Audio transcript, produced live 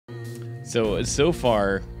So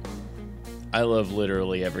far, I love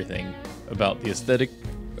literally everything about the aesthetic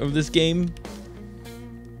of this game.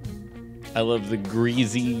 I love the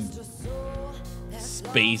greasy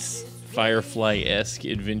space Firefly-esque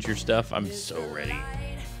adventure stuff. I'm so ready.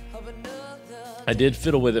 I did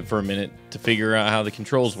fiddle with it for a minute to figure out how the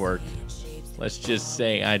controls work. Let's just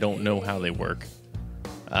say I don't know how they work.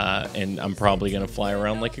 And I'm probably going to fly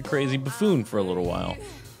around like a crazy buffoon for a little while.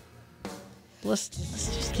 Let's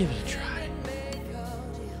just give it a try.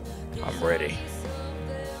 I'm ready.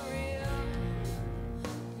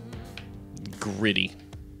 Gritty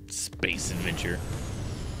space adventure.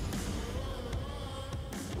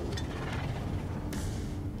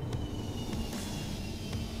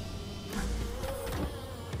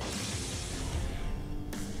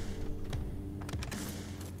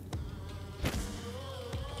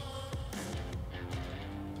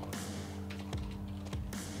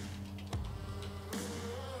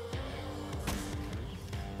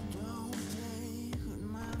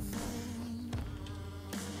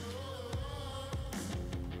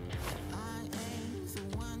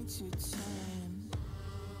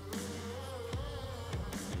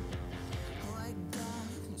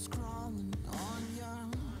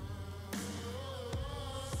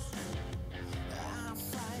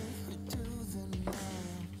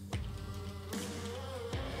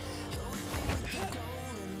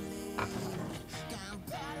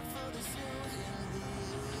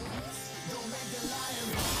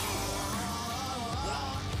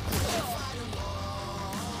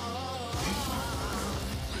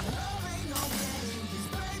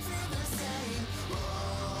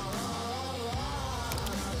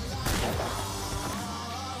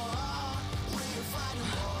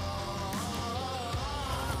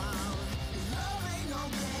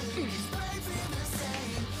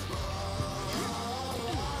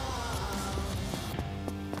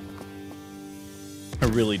 I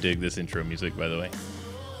really dig this intro music, by the way.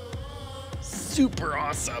 Super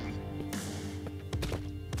awesome.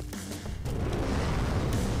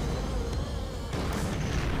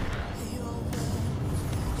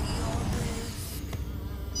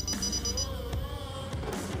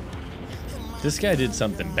 This guy did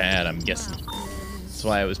something bad, I'm guessing. That's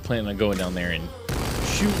why I was planning on going down there and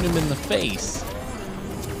shooting him in the face.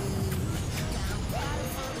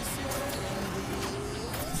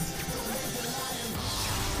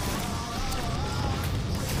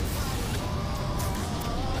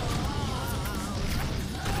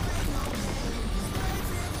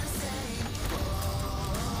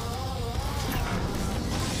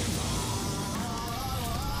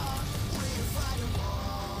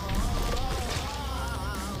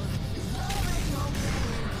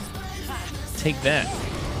 Take that.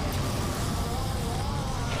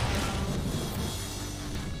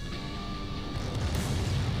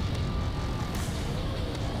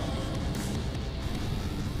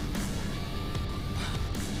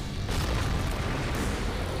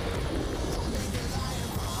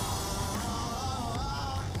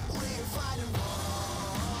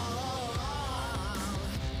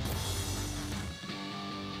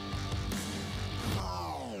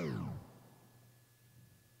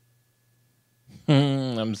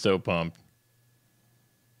 I'm so pumped.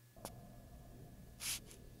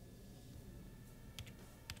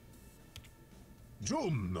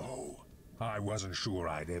 Juno, I wasn't sure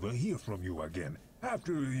I'd ever hear from you again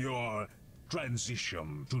after your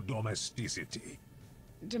transition to domesticity.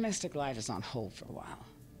 Domestic life is on hold for a while.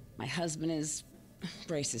 My husband is...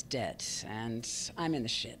 Brace is dead, and I'm in the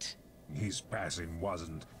shit. His passing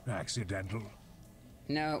wasn't accidental?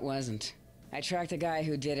 No, it wasn't. I tracked the guy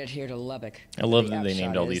who did it here to Lubbock. I love The that they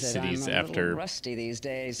named upshot all is these that cities I'm a after little rusty these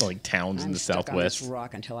days. like towns in the stuck Southwest. on this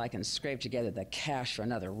rock until I can scrape together the cash for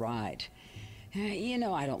another ride. You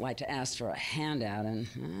know I don't like to ask for a handout, and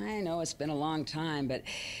I know it's been a long time, but...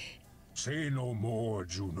 Say no more,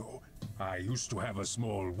 Juno. I used to have a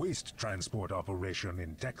small waste transport operation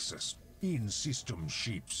in Texas. In-system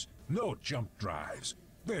ships, no jump drives.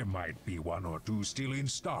 There might be one or two still in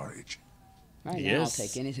storage. Right now I'll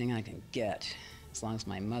take anything I can get, as long as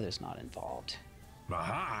my mother's not involved.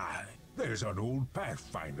 Aha! There's an old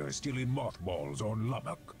Pathfinder still in mothballs on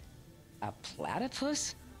Lubbock. A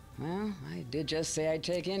platypus? Well, I did just say I'd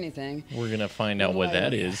take anything. We're gonna find out what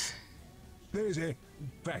that is. There's a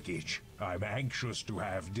package I'm anxious to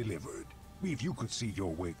have delivered. If you could see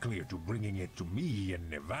your way clear to bringing it to me in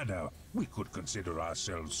Nevada, we could consider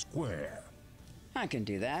ourselves square. I can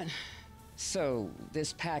do that. So,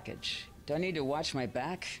 this package, do I need to watch my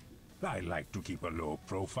back? I like to keep a low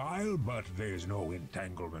profile, but there's no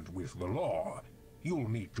entanglement with the law. You'll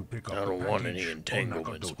need to pick up I don't the want any package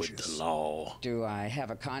entanglements with the law. Do I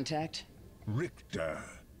have a contact? Richter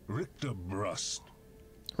Brust.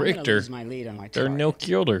 I'm gonna Richter. lose my lead on my They're target. no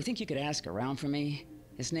killed her. You think you could ask around for me?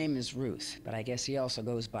 His name is Ruth, but I guess he also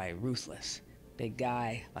goes by Ruthless. Big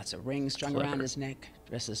guy, lots of rings strung around his neck,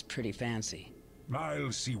 dresses pretty fancy.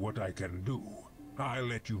 I'll see what I can do. I'll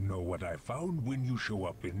let you know what I found when you show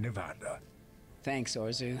up in Nevada. Thanks,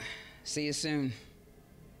 Orzu. See you soon.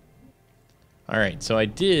 All right, so I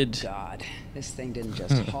did. God, this thing didn't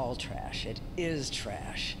just haul trash. It is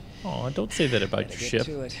trash. Oh, don't say that about Better your get ship.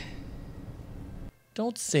 to it.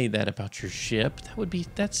 Don't say that about your ship.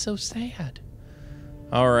 That's so sad.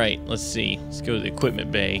 All right, let's see. Let's go to the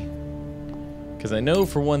equipment bay. Because I know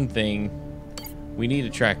for one thing, we need a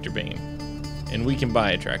tractor beam. And we can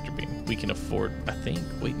buy a tractor beam. We can afford, I think.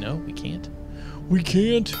 Wait, no, we can't. We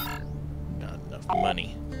can't. Not enough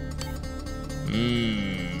money.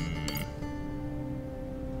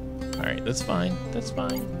 All right, that's fine. That's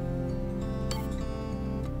fine.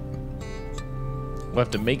 We'll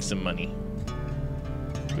have to make some money.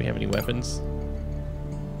 Do we have any weapons?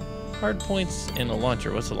 Hard points and a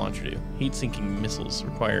launcher. What's a launcher do? Heat-sinking missiles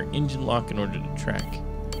require engine lock in order to track.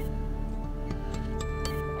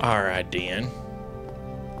 All right, Dan.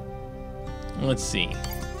 Let's see.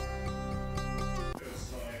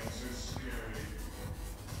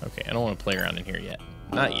 Okay, I don't want to play around in here yet.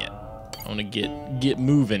 Not yet. I want to get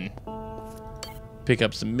moving. Pick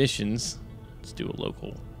up some missions. Let's do a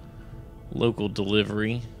local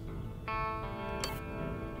delivery.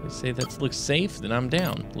 They say that looks safe, then I'm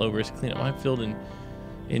down. Low risk cleanup minefield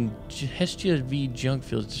in Hestia v junk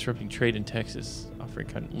fields disrupting trade in Texas. Offering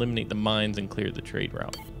eliminate the mines and clear the trade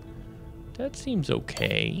route. That seems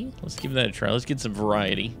okay. Let's give that a try. Let's get some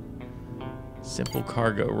variety. Simple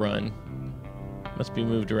cargo run. Must be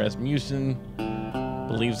moved to Rasmussen.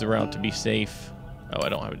 Believes the route to be safe. Oh, I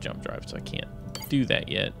don't have a jump drive, so I can't do that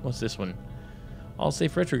yet. What's this one? All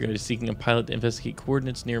Safe Retro Guide is seeking a pilot to investigate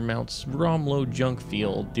coordinates near Mount Romlo junk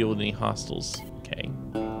field. Deal with any hostiles. Okay.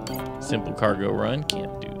 Simple cargo run.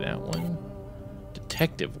 Can't do that one.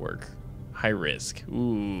 Detective work. High risk.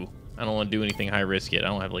 Ooh. I don't want to do anything high risk yet. I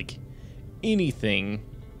don't have, like, anything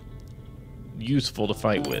useful to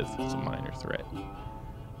fight with. It's a minor threat.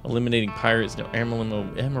 Eliminating pirates near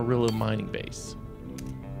Amarillo mining base.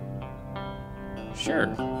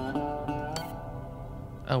 Sure.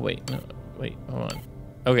 Oh, wait. No. Wait, hold on.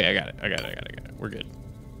 Okay, I got it. We're good.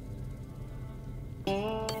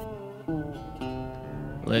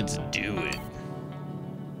 Let's do it.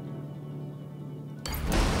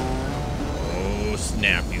 Oh,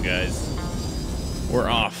 snap, you guys. We're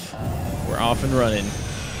off. We're off and running.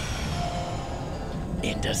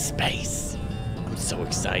 Into space. I'm so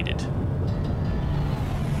excited.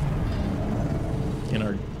 In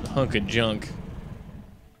our hunk of junk.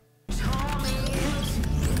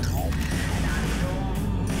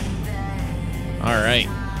 All right.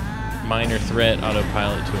 Minor threat,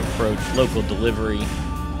 autopilot to approach, local delivery.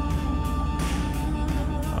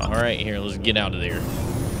 All right, here, let's get out of there.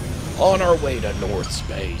 On our way to North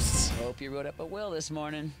Space. Hope you wrote up a will this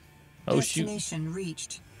morning. Oh, shoot. Destination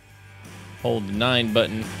reached. Hold the 9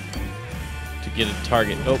 button to get a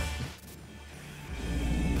target. Oh.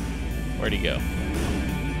 Where'd he go?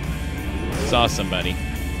 Saw somebody.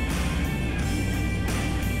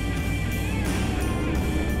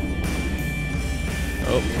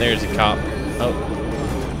 Oh, there's a cop. Oh.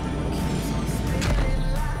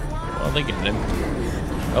 Well, they get him.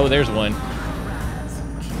 Oh, there's one.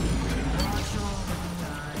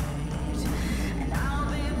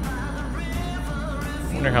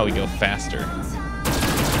 I wonder how we go faster.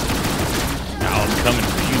 Oh, I'm coming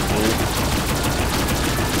for you, fool.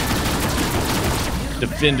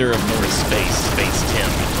 Defender of North Space, Space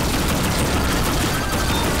Tim.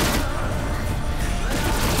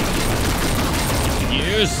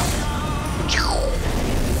 Yes.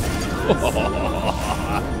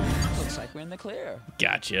 Looks like we're in the clear.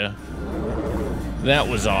 Gotcha. That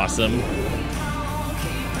was awesome.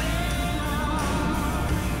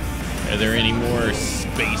 Are there any more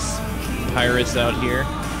space pirates out here?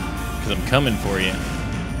 Because I'm coming for you.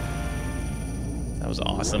 That was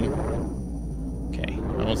awesome. Okay,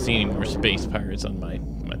 I don't see any more space pirates on my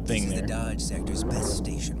thing This is there. the Dodge Sector's best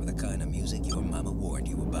station with the kind of music your mama warned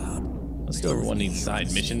you about. Let's go over one of these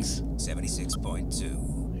side missions.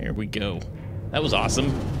 76.2. Here we go. That was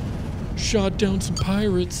awesome. Shot down some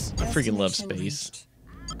pirates. I freaking love space.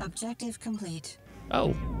 Objective complete.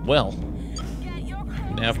 Oh, well.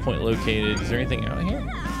 Nav point located. Is there anything out here?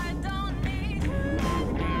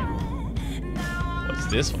 What's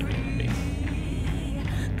this one gonna be?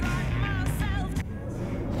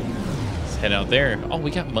 Let's head out there. Oh, we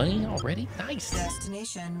got money already? Nice.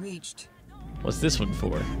 Destination reached. What's this one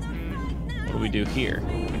for? What do we do here?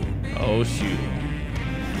 Oh, shoot.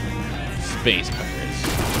 Space pirates.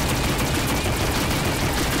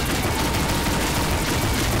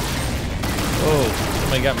 Whoa,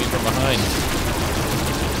 somebody got me from behind.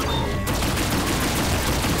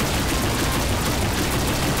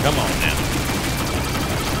 Come on now.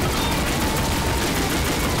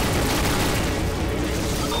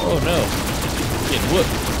 Oh no. Getting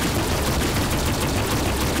whooped.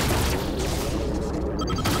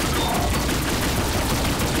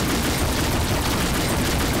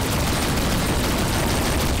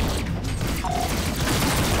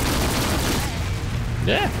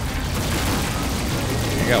 Yeah.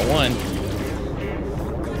 I got one.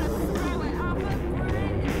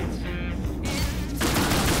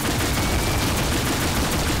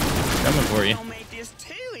 Coming for you. Don't make this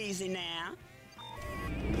too easy now.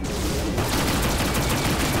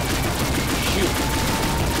 Shoot.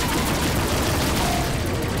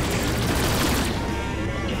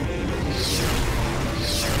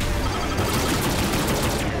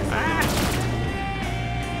 Ah.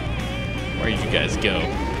 Where'd you guys go?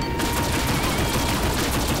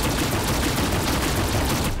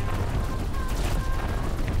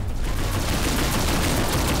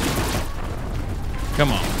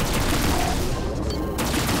 Come on.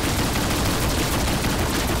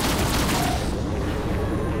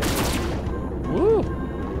 Woo!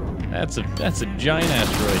 That's a giant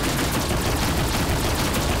asteroid.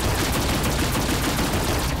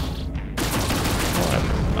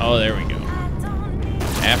 Oh, there we go.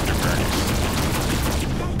 Afterburners.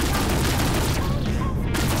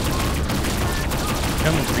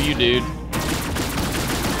 Coming for you, dude.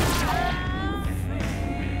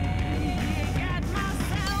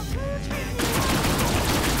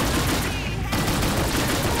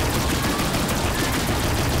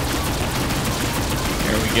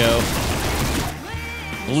 There we go.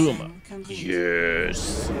 Blew him up.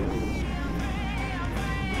 Yes.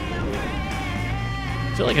 I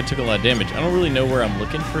feel like I took a lot of damage. I don't really know where I'm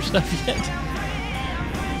looking for stuff yet.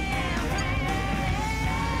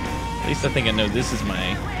 At least I think I know this is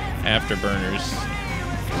my afterburners.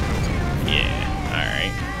 Yeah,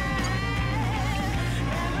 alright.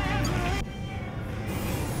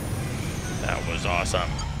 That was awesome.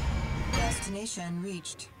 Destination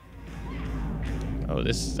reached. Oh,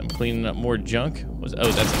 I'm cleaning up more junk. Oh,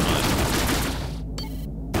 that's a mine.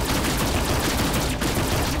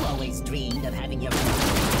 You always dreamed of having your own.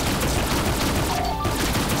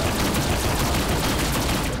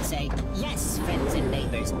 Say, yes, friends and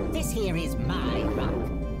neighbors, this here is my rock.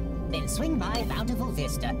 Then swing by Bountiful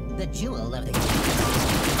Vista, the jewel of the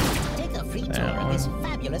ecosystem. Take a free tour of this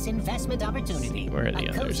fabulous investment opportunity. Where are the A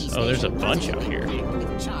others? cozy Oh, there's a station bunch out here. positively packed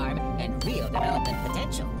with charm and real development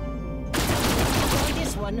potential. Enjoy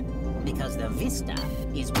this one, because the Vista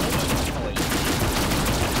is waiting for you.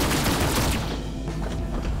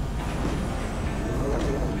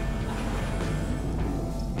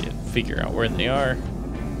 Figure out where they are.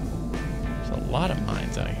 There's a lot of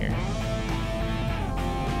mines out here.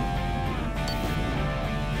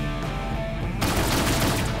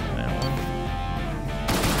 That one.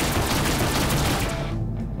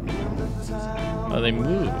 Oh, they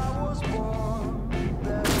move.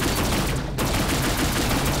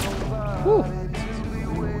 Whew.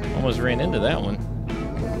 Almost ran into that one.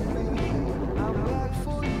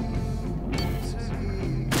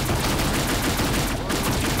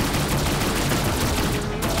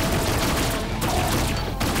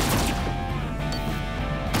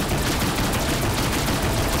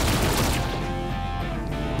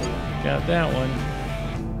 Got that one.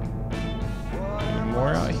 Any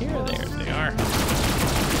more out here? There they are.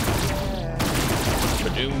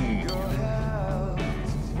 Ba-doom.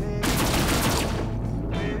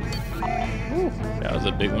 Whew, that was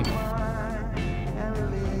a big one.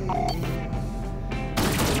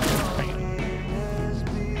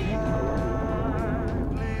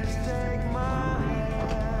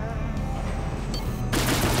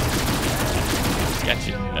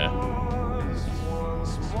 Gotcha.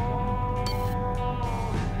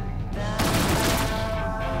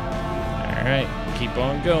 Alright, keep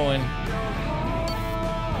on going.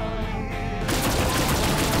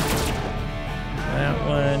 That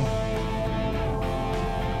one.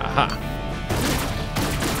 Aha.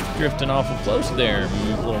 Drifting awful close there,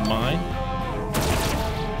 little mine.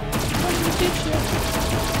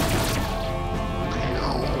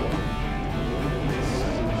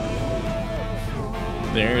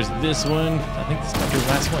 There's this one. I think this might be the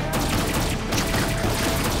last one.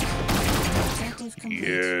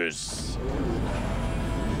 Yes.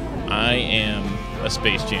 I am a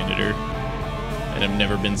space janitor, and I've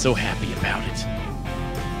never been so happy about it.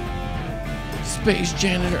 Space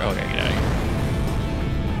janitor. Okay, get out of here.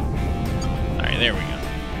 All right, there we go.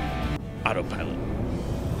 Autopilot.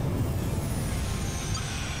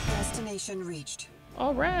 Destination reached.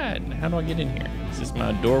 All right, how do I get in here? Is this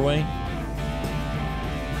my doorway?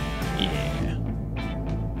 Yeah.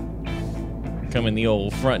 Come in the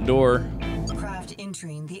old front door. Craft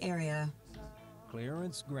entering the area.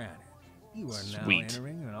 Clearance granted. You are now Sweet.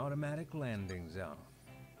 entering an automatic landing zone.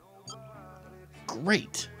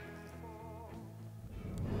 Great.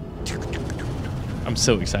 I'm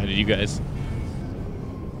so excited, you guys.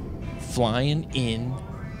 Flying in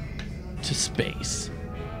to space.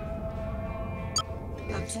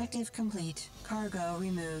 Objective complete. Cargo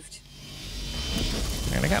removed.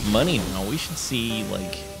 Man, I got money now. We should see,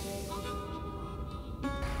 like...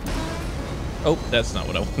 Oh, that's not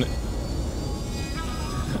what I wanted.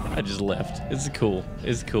 I just left. It's cool.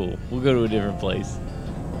 It's cool. We'll go to a different place.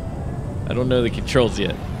 I don't know the controls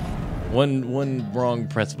yet. One wrong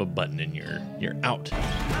press of a button and you're out.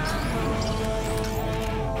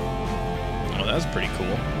 Oh, that was pretty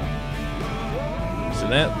cool. So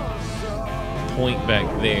that point back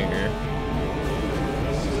there.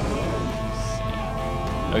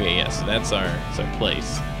 Okay, yeah, so that's our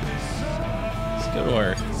place.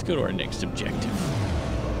 Let's go to our next objective.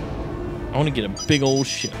 I want to get a big old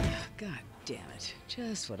ship. God damn it.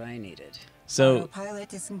 Just what I needed. So Pilot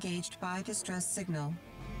disengaged by distress signal.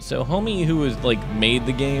 So homie who was like made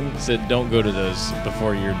the game said don't go to those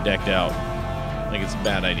before you're decked out. Like it's a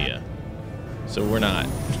bad idea. So we're not.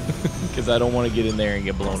 Because I don't want to get in there and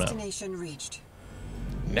get blown up. Destination reached.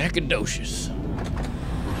 Nacogdoches.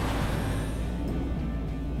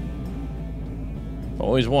 I've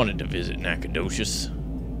always wanted to visit Nacogdoches.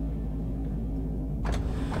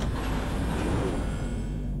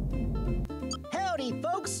 Howdy,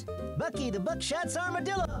 folks. Bucky the Buckshot's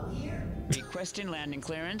armadillo. Requesting landing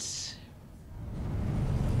clearance.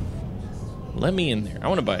 Let me in there. I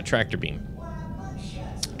want to buy a tractor beam.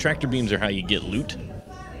 Tractor beams are how you get loot.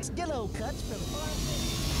 Stillo cuts from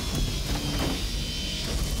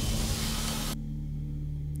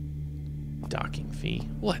Docking fee.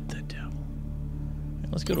 What the devil?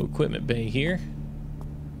 Let's go to equipment bay here.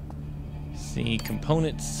 See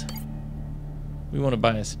components. We want to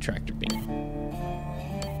buy us a tractor beam.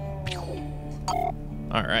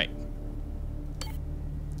 All right.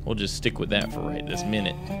 We'll just stick with that for right this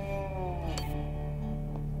minute.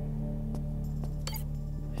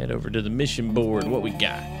 Head over to the mission board. What we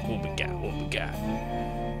got? What we got? What we got?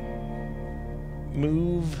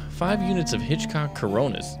 Move 5 units of Hitchcock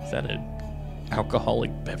Coronas. Is that an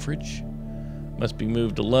alcoholic beverage? Must be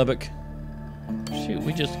moved to Lubbock. Shoot,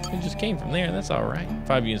 we just came from there. That's all right.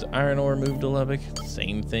 5 units of iron ore moved to Lubbock.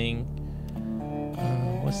 Same thing.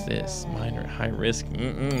 What's this? Minor high risk?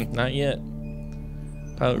 Not yet.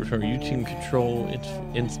 Pilot return routine control.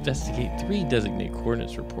 Investigate 3 designated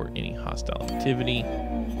coordinates. Report any hostile activity.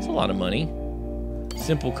 It's a lot of money.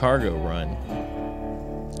 Simple cargo run.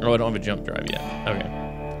 Oh, I don't have a jump drive yet. Okay.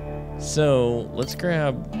 So let's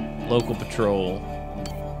grab local patrol.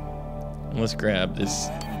 And let's grab this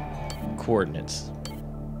coordinates.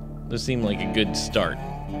 Those seem like a good start.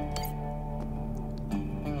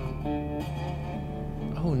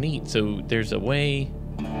 Oh, neat. So there's a way.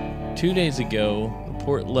 2 days ago,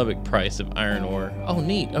 report Lubbock price of iron ore. Oh,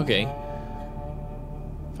 neat. Okay.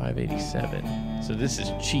 587. So this is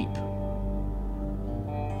cheap.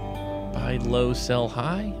 Buy low, sell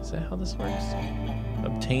high? Is that how this works?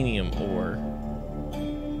 Obtainium ore.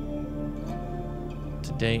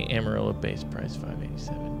 Today, Amarillo base price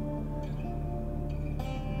 587.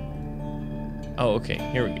 Oh, okay.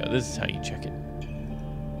 Here we go. This is how you check it.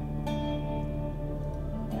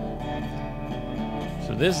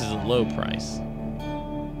 So this is a low price.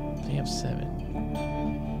 They have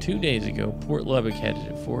 7. 2 days ago, Port Lubbock had it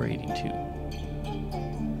at 482.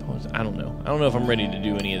 I don't know. I don't know if I'm ready to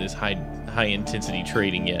do any of this high intensity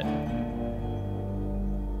trading yet.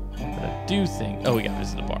 But I do think. Oh, we got this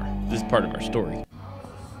is the bar. This is part of our story.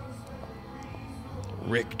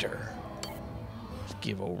 Richter. Let's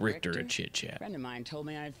give old Richter a chit A chat. friend of mine told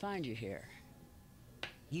me I'd find you here.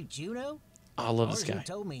 You Juno? I love this Orsi guy.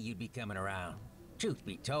 told me you'd be coming around. Truth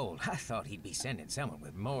be told, I thought he'd be sending someone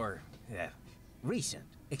with more, recent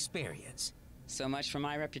experience. So much for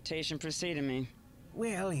my reputation preceding me.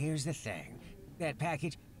 Well, here's the thing. That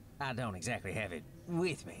package, I don't exactly have it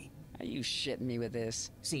with me. Are you shitting me with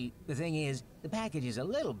this? See, the thing is, the package is a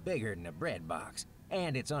little bigger than a bread box,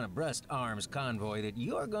 and it's on a Brust Arms convoy that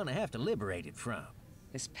you're gonna have to liberate it from.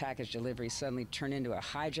 This package delivery suddenly turned into a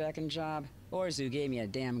hijacking job? Orzu gave me a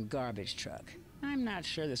damn garbage truck. I'm not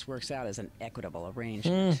sure this works out as an equitable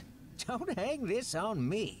arrangement. Don't hang this on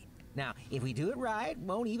me. Now, if we do it right,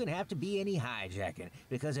 won't even have to be any hijacking,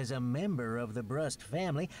 because as a member of the Brust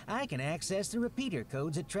family, I can access the repeater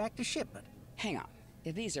codes that track the shipment. Hang on.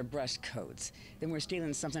 If these are Brust codes, then we're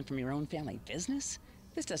stealing something from your own family business?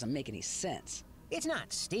 This doesn't make any sense. It's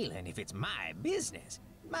not stealing if it's my business.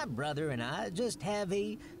 My brother and I just have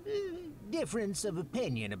a difference of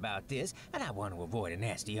opinion about this, and I want to avoid a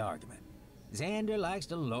nasty argument. Xander likes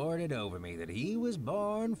to lord it over me that he was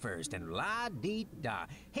born first, and la-dee-da,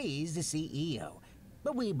 he's the CEO.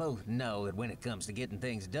 But we both know that when it comes to getting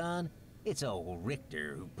things done, it's old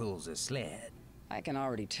Richter who pulls the sled. I can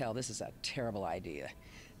already tell this is a terrible idea.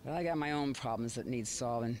 But I got my own problems that need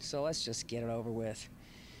solving, so let's just get it over with.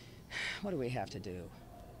 What do we have to do?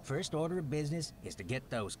 First order of business is to get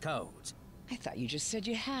those codes. I thought you just said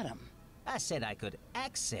you had them. I said I could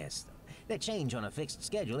access them. They change on a fixed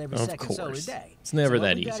schedule every second solar day. It's never so that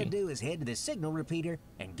what we easy. gotta do is head to the signal repeater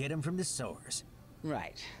and get them from the source.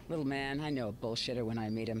 Right. Little man, I know a bullshitter when I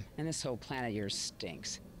meet him, and this whole planet of yours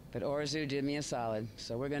stinks. But Orzu did me a solid,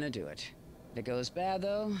 so we're gonna do it. If it goes bad,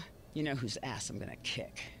 though, you know whose ass I'm gonna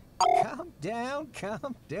kick. Calm down,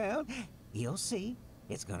 calm down. You'll see.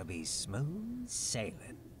 It's gonna be smooth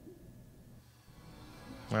sailing.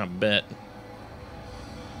 I bet.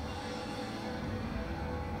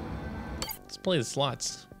 Let's play the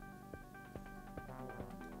slots.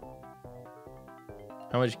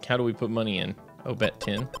 How do we put money in? Oh, bet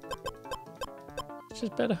 10. Let's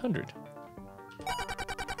just bet 100.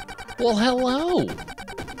 Well, hello.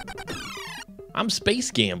 I'm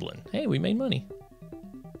space gambling. Hey, we made money.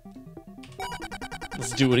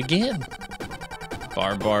 Let's do it again.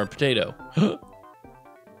 Bar, potato.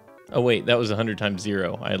 Oh, wait, that was 100 times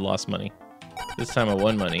 0. I had lost money. This time I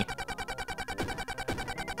won money.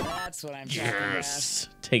 That's what I'm talking Yes!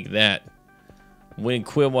 Take that. Win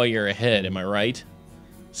quit while you're ahead, am I right?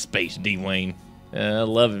 Space Dwayne. I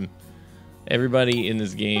love him. Everybody in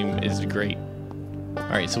this game is great.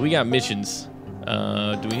 Alright, so we got missions.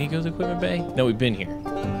 Do we need to go to the equipment bay? No, we've been here.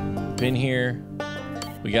 Been here.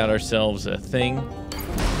 We got ourselves a thing.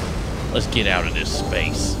 Let's get out of this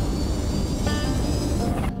space.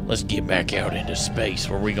 Let's get back out into space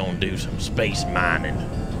where we gonna do some space mining,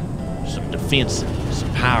 some defensive,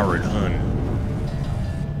 some pirate hunting.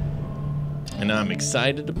 And I'm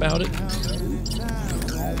excited about it.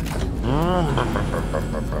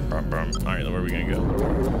 Alright, where are we gonna go?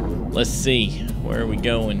 Let's see. Where are we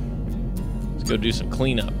going? Let's go do some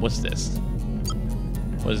cleanup. What's this?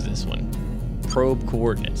 What is this one? Probe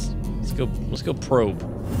coordinates. Let's go probe.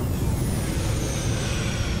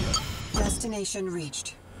 Destination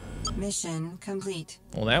reached. Mission complete.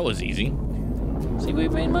 Well, that was easy. See, we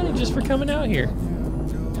made money just for coming out here.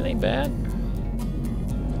 That ain't bad.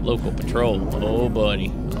 Local patrol. Oh, buddy.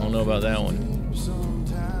 I don't know about that one.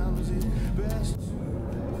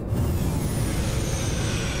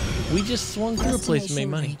 We just swung through a place and made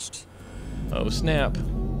money. Reached. Oh, snap.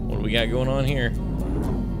 What do we got going on here?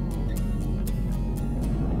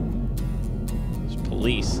 There's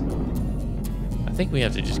police. I think we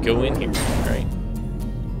have to just go in here, right?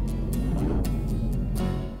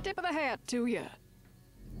 Tip of the hat to you.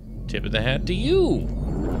 Tip of the hat to you.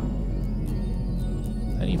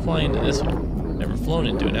 How do you fly into this one? Never flown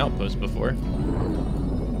into an outpost before.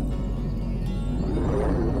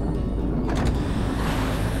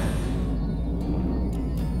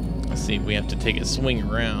 Let's see if we have to take a swing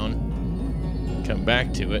around, come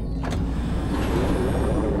back to it.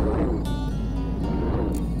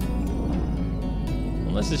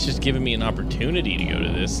 Unless it's just giving me an opportunity to go to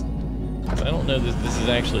this. I don't know that this is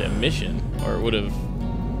actually a mission, or it would have.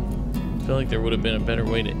 I feel like there would have been a better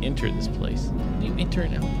way to enter this place. How do you enter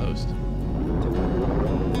an outpost?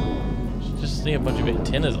 Just see a bunch of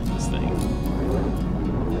antennas on this thing.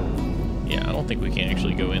 Yeah, I don't think we can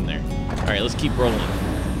actually go in there. All right, let's keep rolling.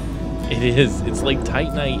 It is. It's like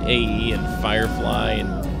Titanite AE and Firefly,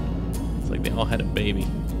 and it's like they all had a baby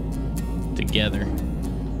together.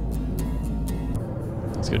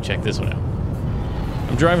 Let's go check this one out.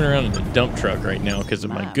 I'm driving around in a dump truck right now because of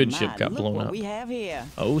my good ship got blown what up. we have here.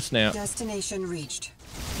 Oh, snap. Destination reached.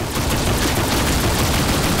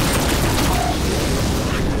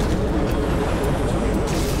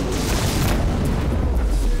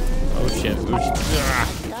 Oh, shit. Ah.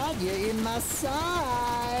 Got you in my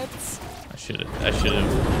sights. I should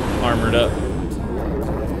have armored up.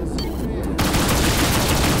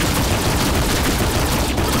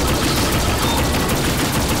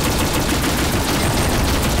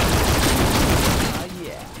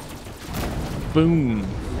 Boom.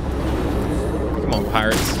 Come on,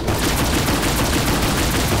 pirates.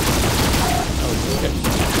 Oh, okay.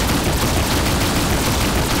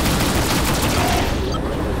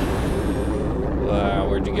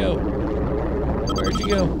 Where'd you go? Where'd you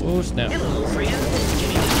go? Oh, snap. Hello, friend.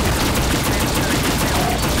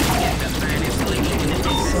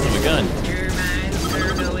 Son of a gun. Turbines,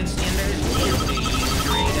 turbo extenders,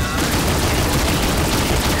 radar.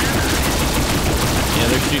 Yeah,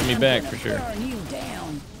 they're shooting me back for sure. Burn you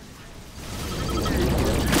down.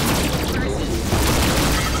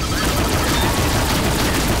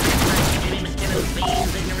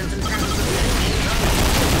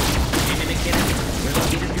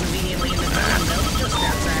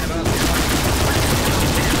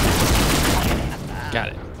 Got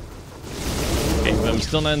it. Okay, but I'm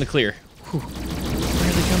still not in the clear. Whew. Where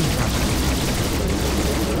are they coming from?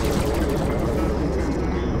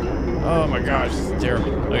 Oh my gosh, this is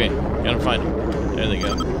terrible. Okay, gotta find them. There they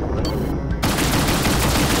go.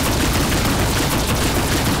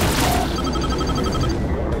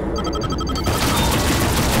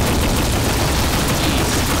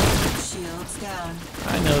 Shields down.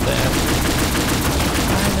 I know that.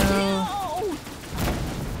 I know.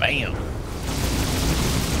 Bam.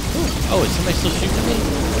 Ooh. Oh, is somebody still shooting at me?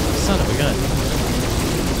 Son of a gun.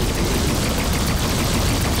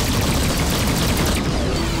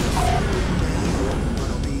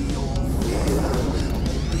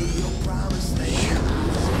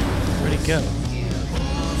 Where'd he go?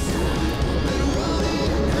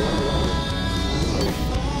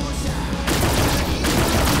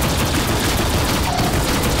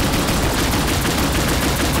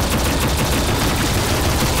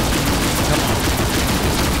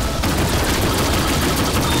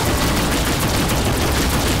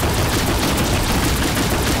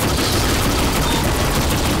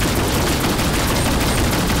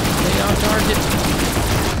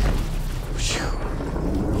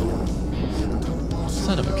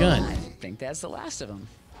 Son of a gun. I think that's the last of them.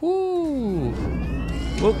 Whoo!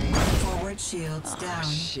 Whoop. Forward shields down.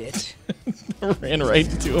 Shit. Ran right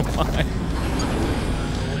into a mine.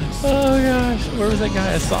 Oh gosh, where was that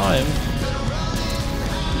guy? I saw him.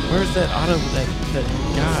 Where's that that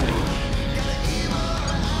guy?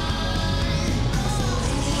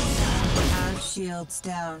 Our shields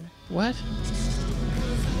down. What?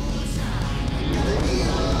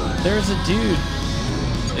 There's a dude.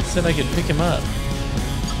 It said I could pick him up.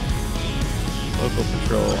 Local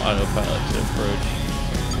patrol, autopilot to approach.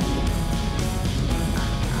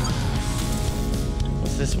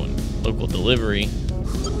 What's this one? Local delivery.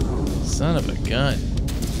 Son of a gun.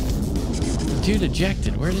 Dude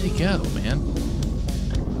ejected. Where did he go, man?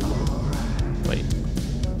 Wait.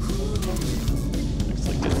 Looks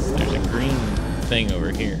like there's a green thing over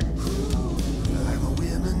here.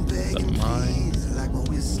 It's a mine.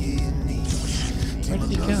 Where did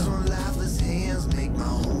he go?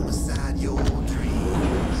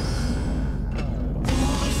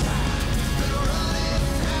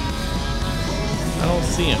 I don't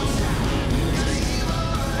see him.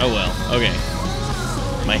 Oh well, okay.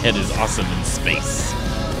 My head is awesome in space.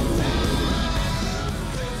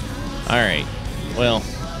 Alright, well.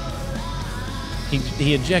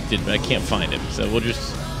 He ejected, but I can't find him, so we'll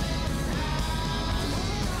just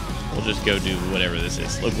go do whatever this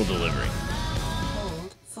is. Local delivery.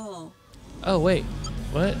 Hold full. Oh wait,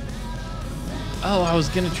 what? Oh, I was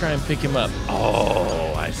gonna try and pick him up.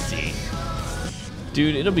 Oh, I see.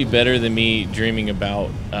 Dude, it'll be better than me dreaming about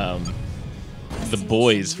the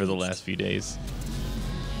boys for the last few days.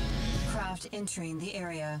 Craft entering the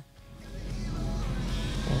area.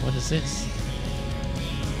 Well, what is this?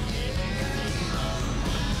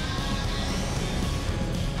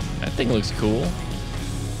 That thing looks cool.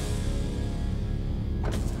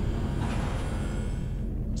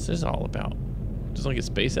 What's this all about? Just like a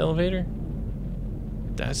space elevator?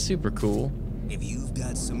 That's super cool. If you've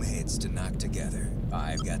got some heads to knock together,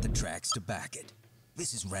 I've got the tracks to back it.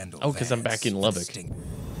 This is Randall. Oh, because I'm back in Lubbock.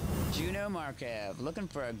 Juno Markev, looking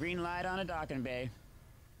for a green light on a docking bay.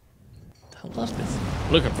 I love this.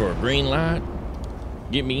 Looking for a green light.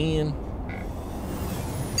 Get me in.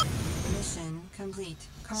 Mission complete.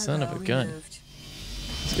 Cargo Son of a gun. removed.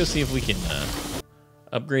 Let's go see if we can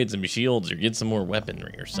upgrade some shields or get some more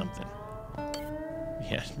weaponry or something.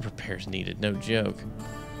 Yeah, repairs needed. No joke.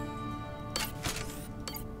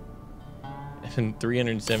 And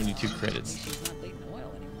 372 credits. She's not bleeding oil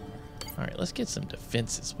anymore. All right, let's get some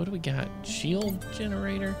defenses. What do we got? Shield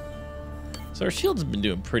generator. So our shields have been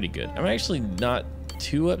doing pretty good. I'm actually not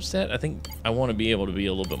too upset. I think I want to be able to be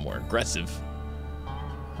a little bit more aggressive.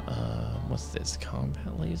 What's this?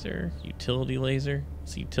 Combat laser? Utility laser?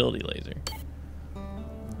 It's a utility laser.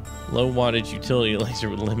 Low wattage utility laser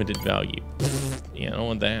with limited value. Yeah, I don't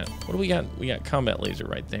want that. What do we got? We got combat laser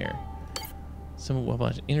right there. Some what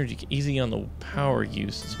about energy? Easy on the power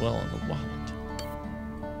use as well on the wallet.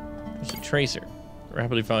 It's a tracer.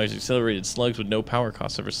 Rapidly fires accelerated slugs with no power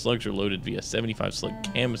cost. However, slugs are loaded via 75 slug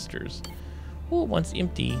canisters. Oh, one's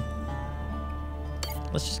empty.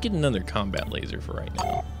 Let's just get another combat laser for right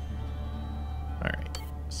now. Alright.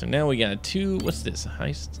 So now we got two. What's this?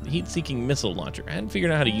 Heat-seeking missile launcher. I hadn't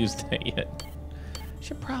figured out how to use that yet.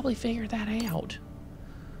 Should probably figure that out.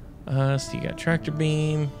 So you got tractor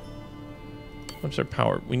beam. What's our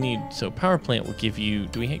power? We need. So power plant will give you.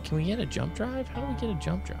 Can we get a jump drive? How do we get a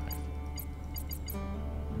jump drive?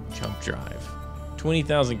 Jump drive.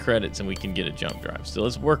 20,000 credits and we can get a jump drive. So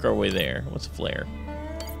let's work our way there. What's flare?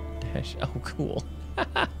 Dash. Oh, cool.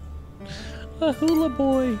 A hula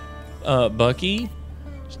boy. Bucky.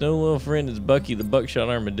 Snow little friend is Bucky the buckshot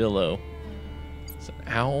armadillo. It's an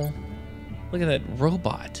owl. Look at that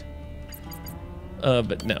robot.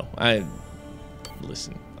 But no,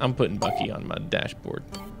 listen. I'm putting Bucky on my dashboard.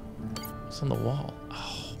 What's on the wall?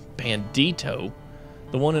 Oh, Bandito.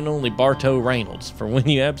 The one and only Bartow Reynolds. For when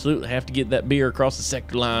you absolutely have to get that beer across the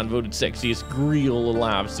sector line, voted sexiest grill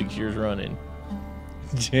alive 6 years running.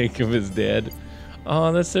 Jacob is dead.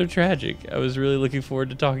 Oh, that's so tragic. I was really looking forward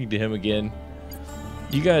to talking to him again.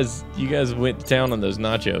 You guys went to town on those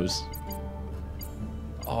nachos.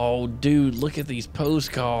 Oh, dude, look at these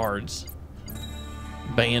postcards.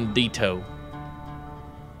 Bandito.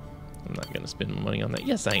 I'm not gonna spend money on that.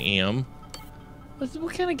 Yes, I am.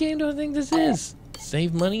 What kind of game do I think this is?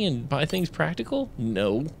 Save money and buy things practical?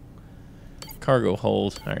 No. Cargo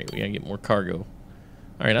hold. All right, we gotta get more cargo.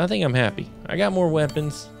 All right, I think I'm happy. I got more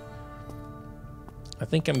weapons. I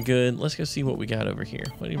think I'm good. Let's go see what we got over here.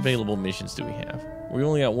 What available missions do we have? We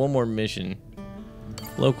only got one more mission.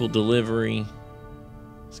 Local delivery.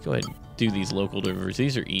 Let's go ahead and do these local deliveries.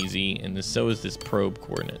 These are easy, and so is this probe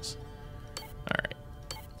coordinates. All right.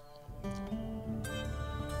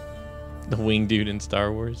 The wing dude in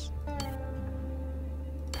Star Wars.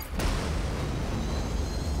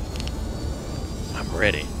 I'm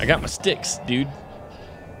ready. I got my sticks, dude.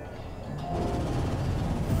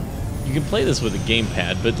 You can play this with a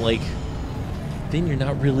gamepad, but like, then you're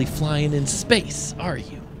not really flying in space, are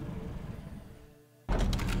you?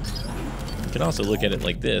 You can also look at it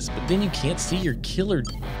like this, but then you can't see your killer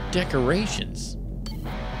decorations.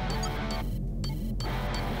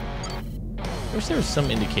 I wish there was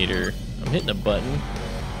some indicator. I'm hitting a button.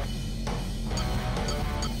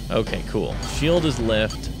 Okay, cool. Shield is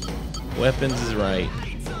left. Weapons is right.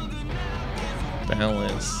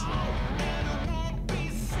 Balance.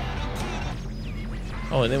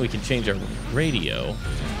 Oh, and then we can change our radio.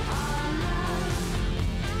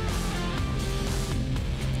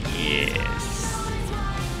 Yes.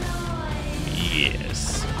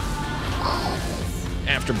 Yes.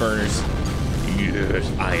 Afterburners. Yes,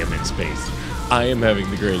 I am in space. I am having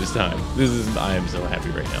the greatest time. I am so happy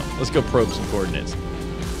right now. Let's go probe some coordinates.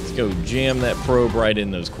 Let's go jam that probe right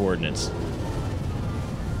in those coordinates.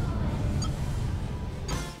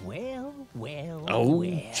 Oh,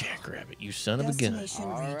 Jackrabbit, you son of a gun.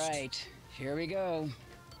 All right, here we go.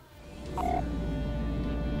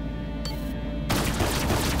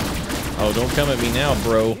 Oh, don't come at me now,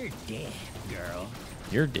 bro. You're dead, girl.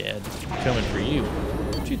 You're dead. I'm coming for you.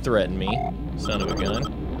 Don't you threaten me, son of a gun.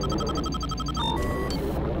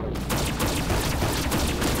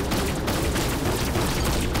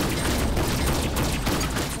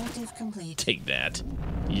 Objective complete. Take that.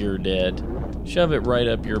 You're dead. Shove it right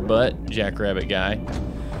up your butt, Jackrabbit guy.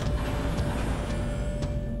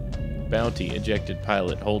 Bounty, ejected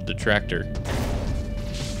pilot, hold detractor.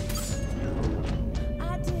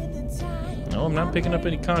 No, I'm not picking up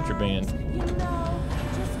any contraband.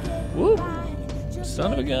 Whoop!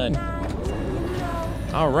 Son of a gun.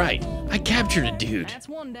 All right, I captured a dude. That's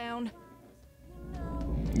one down.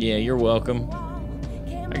 Yeah, you're welcome.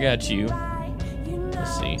 I got you.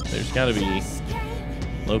 Let's see. There's got to be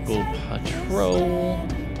local patrol.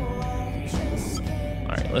 All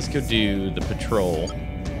right, let's go do the patrol.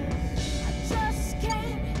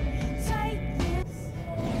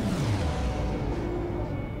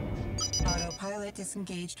 Autopilot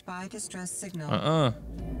disengaged by distress signal.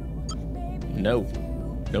 No.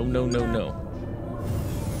 No, no, no, no.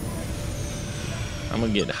 I'm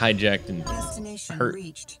gonna get hijacked and Destination hurt.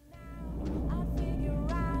 reached.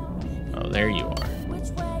 Oh, there you are.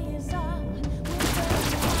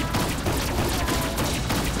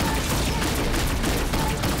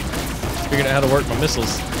 Figured out how to work my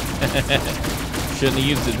missiles. Shouldn't have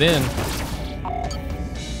used it then.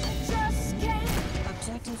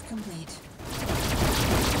 Objective complete.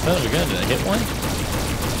 Son of a gun, did I hit one?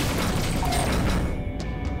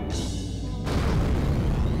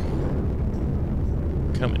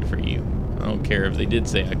 Coming for you. I don't care if they did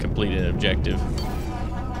say I completed an objective.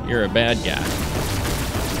 You're a bad guy.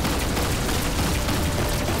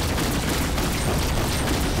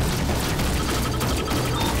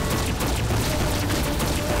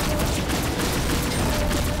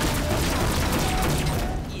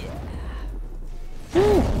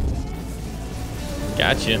 Woo.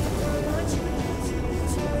 Gotcha.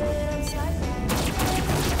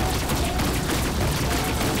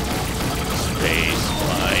 Space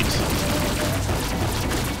flight.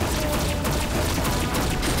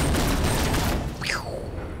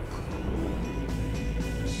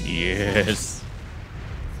 Yes.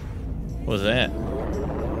 What was that?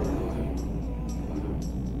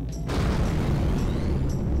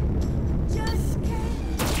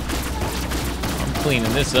 I'm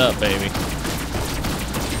cleaning this up, baby.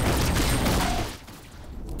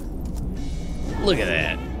 Look at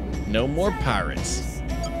that. No more pirates.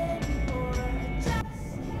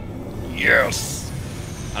 Yes.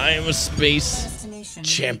 I am a space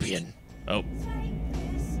champion. Oh.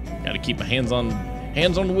 Gotta keep my hands on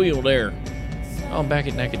the wheel there. Oh, I'm back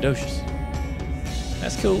at Nacogdoches.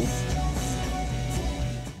 That's cool.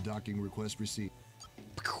 Docking request received.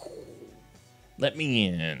 Let me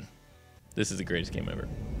in. This is the greatest game ever.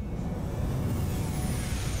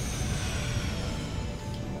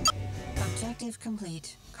 Objective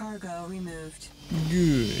complete. Cargo removed.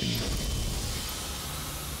 Good.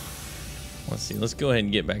 Let's see. Let's go ahead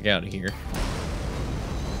and get back out of here.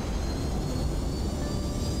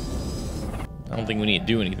 I don't think we need to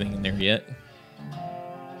do anything in there yet.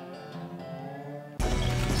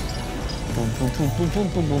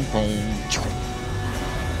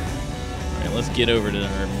 Alright, let's get over to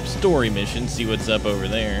our story mission, see what's up over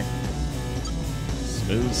there.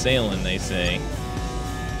 Smooth sailing, they say.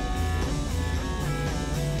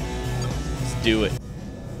 Let's do it.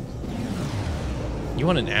 You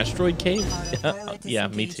want an asteroid cave? Yeah,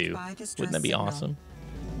 me too. Wouldn't that be awesome?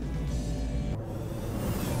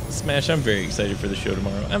 Smash, I'm very excited for the show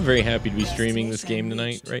tomorrow. I'm very happy to be streaming this game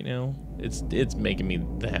tonight, right now. It's making me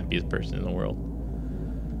the happiest person in the world.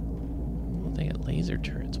 Oh, they got laser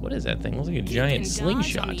turrets. What is that thing? It looks like a giant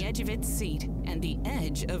slingshot. On the edge of its seat and the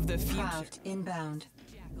edge of the future. Craft inbound.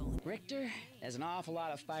 Richter, there's an awful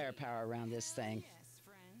lot of firepower around this thing.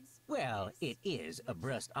 Well, it is a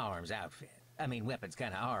brust arms outfit. I mean, weapons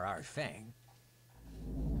kind of are our thing.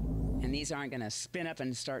 And these aren't gonna spin up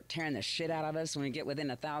and start tearing the shit out of us when we get within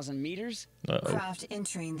 1,000 meters? Craft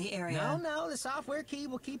entering the area. No, the software key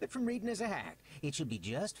will keep it from reading as a hack. It should be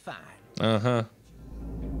just fine. Uh-huh.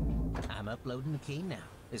 I'm uploading the key now.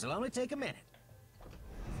 This'll only take a minute.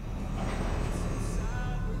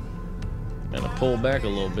 Gonna pull back a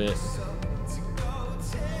little bit.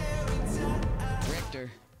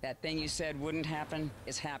 Richter, that thing you said wouldn't happen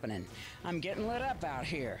is happening. I'm getting lit up out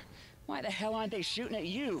here. Why the hell aren't they shooting at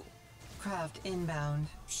you? Craft inbound.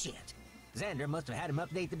 Shit. Xander must have had him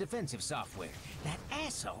update the defensive software. That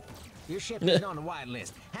asshole. Your ship is on the white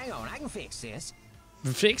list. Hang on, I can fix this.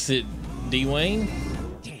 Fix it, Dwayne.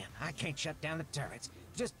 Damn, I can't shut down the turrets.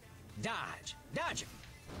 Just dodge. Dodge it.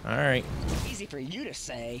 All right. Easy for you to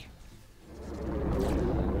say.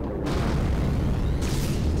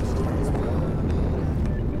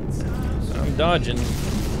 I'm dodging,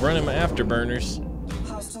 running my afterburners.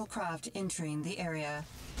 Hostile craft entering the area.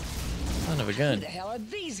 Son of a Who gun. the hell are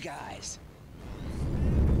these guys?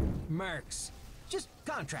 Mercs. Just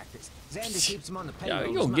contractors. Xander keeps them on the payroll. Yeah,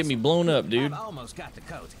 you're gonna get me blown up, dude. I've almost got the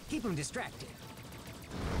code. Keep them distracted.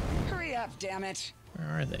 Hurry up, damn it.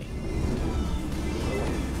 Where are they?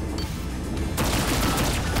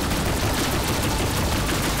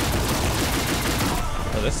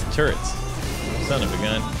 Oh, that's the turrets. Son of a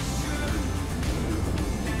gun.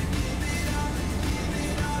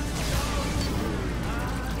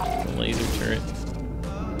 The laser turret.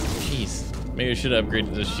 Jeez. Maybe I should have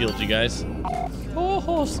upgraded those shields, you guys.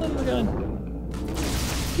 Oh, son of a gun.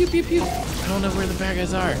 Pew, pew, pew. I don't know where the bad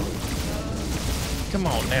guys are. Come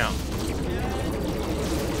on now.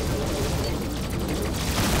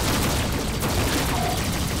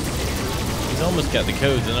 He's almost got the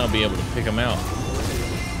codes and I'll be able to pick them out.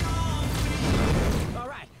 All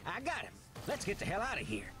right, I got him. Let's get the hell out of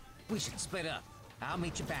here. We should split up. I'll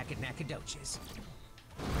meet you back at Nacogdoches.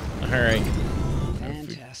 All right.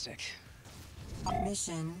 Fantastic.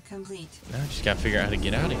 Mission complete. Now I just gotta figure out how to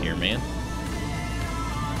get out of here, man.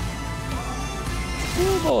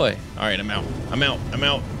 Oh boy. All right, I'm out. I'm out. I'm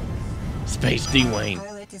out. Space Dwayne.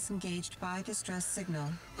 Pilot disengaged by distress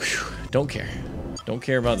signal. Whew. Don't care. Don't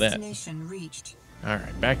care about that. Destination reached. All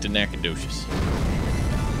right, back to Nacogdoches.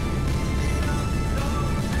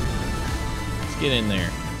 Let's get in there.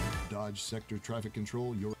 Dodge sector traffic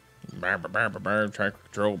control. Your Traffic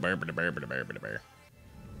control.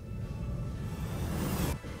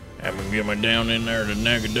 I'm gonna get my down in there to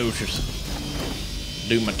Nacogdoches.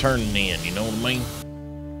 Do my turning in, you know what I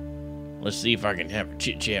mean? Let's see if I can have a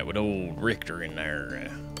chit-chat with old Richter in there.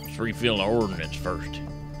 Let's refill the ordnance first.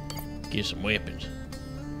 Get some weapons.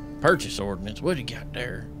 Purchase ordnance. What do you got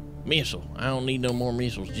there? Missile. I don't need no more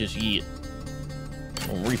missiles just yet.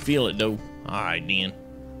 Gonna refill it though. Alright then.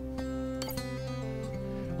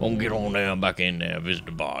 Gonna get on down back in there, visit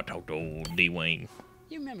the bar, talk to old Dwayne.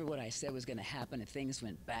 You remember what I said was gonna happen if things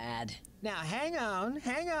went bad? Now, hang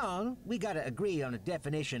on. We gotta agree on a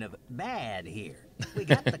definition of bad here. We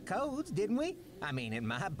got the codes, didn't we? I mean, in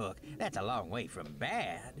my book, that's a long way from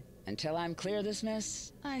bad. Until I'm clear of this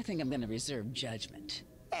mess, I think I'm gonna reserve judgment.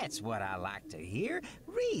 That's what I like to hear.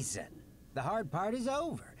 Reason. The hard part is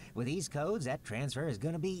over. With these codes, that transfer is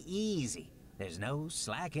gonna be easy. There's no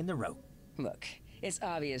slack in the rope. Look, it's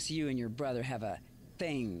obvious you and your brother have a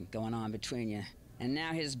thing going on between you. And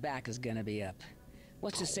now his back is gonna be up.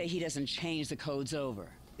 What's to say he doesn't change the codes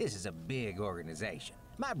over? This is a big organization.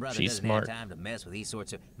 My brother She's doesn't smart. have time to mess with these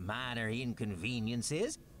sorts of minor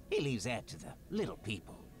inconveniences. He leaves that to the little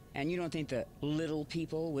people. And you don't think the little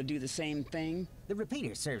people would do the same thing? The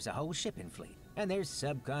repeater serves a whole shipping fleet. And there's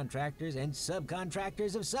subcontractors and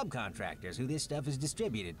subcontractors of subcontractors who this stuff is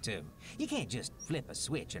distributed to. You can't just flip a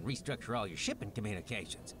switch and restructure all your shipping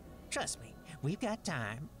communications. Trust me, we've got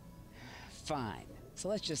time. Fine. So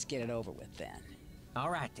let's just get it over with then. All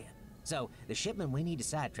right then. So the shipment we need to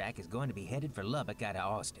sidetrack is going to be headed for Lubbock out of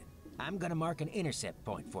Austin. I'm gonna mark an intercept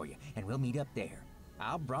point for you, and we'll meet up there.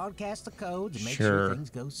 I'll broadcast the codes and make sure things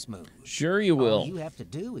go smooth. Sure you will. All you have to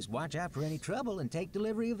do is watch out for any trouble and take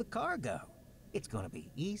delivery of the cargo. It's gonna be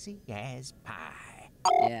easy as pie.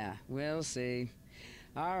 Yeah, we'll see.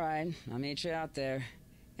 All right, I'll meet you out there.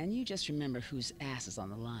 And you just remember whose ass is on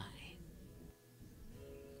the line.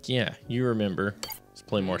 Yeah, you remember. Let's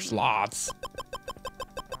play more slots.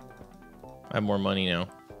 I have more money now.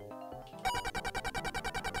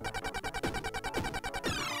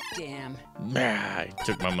 Damn. Ah, he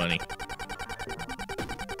took my money.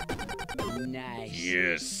 Nice.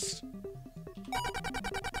 Yes.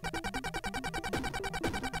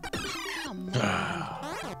 Come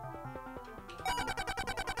on.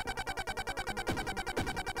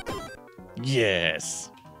 Yes.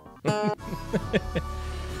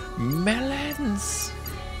 Melons.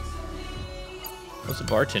 What's the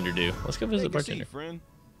bartender do? Let's go visit the bartender. Friend.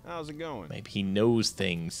 How's it going? Maybe he knows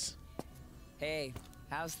things. Hey,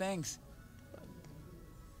 how's things?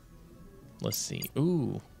 Let's see.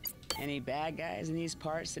 Ooh. Any bad guys in these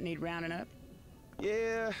parts that need rounding up?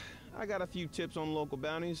 Yeah, I got a few tips on local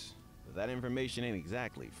bounties, but that information ain't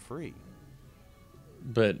exactly free.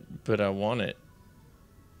 But I want it.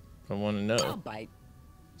 I want to know. I'll bite.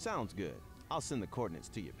 Sounds good. I'll send the coordinates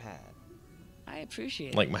to your pad. I appreciate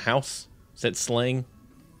it. Like my house? Is that slang?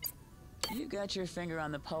 You got your finger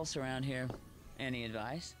on the pulse around here. Any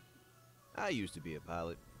advice? I used to be a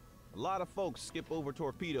pilot. A lot of folks skip over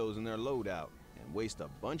torpedoes in their loadout and waste a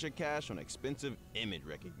bunch of cash on expensive image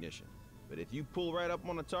recognition. But if you pull right up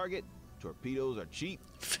on a target, torpedoes are cheap.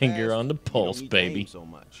 Finger fast, on the pulse, you don't need to baby. aim so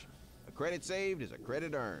much. A credit saved is a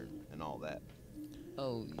credit earned, and all that.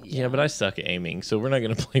 Oh, Yeah, but I suck at aiming, so we're not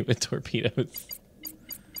going to play with torpedoes.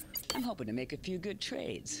 I'm hoping to make a few good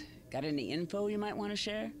trades. Got any info you might want to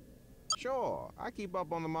share? Sure, I keep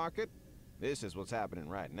up on the market. This is what's happening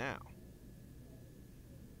right now.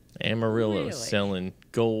 Amarillo Really? selling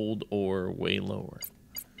gold ore way lower.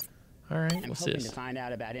 All right, I'm what's hoping this? to find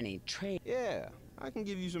out about any trade. Yeah, I can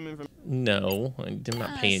give you some information. No, I'm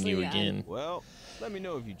not paying you Honestly, again. Well, let me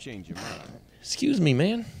know if you change your mind. Excuse me,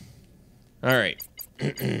 man. All right.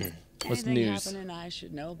 What's the Anything news? happening I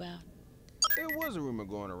should know about? There was a rumor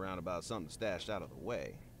going around about something stashed out of the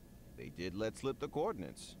way. They did let slip the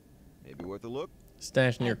coordinates. Maybe worth a look?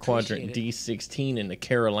 Stashed near quadrant appreciate D16 in the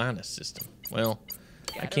Carolina system. Well,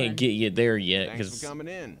 I Got can't her. get you there yet Thanks because for coming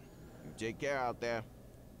in. You take care out there.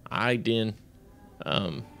 I didn't.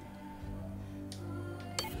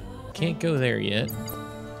 Can't go there yet.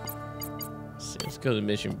 Let's go to the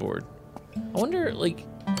mission board. I wonder, like,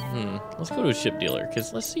 let's go to a ship dealer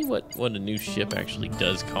because let's see what a new ship actually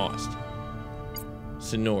does cost.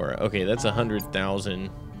 Sonora. Okay, that's 100,000.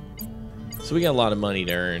 So we got a lot of money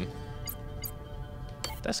to earn.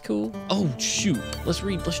 That's cool. Oh shoot! Let's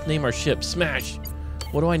name our ship. Smash.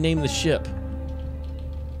 What do I name the ship?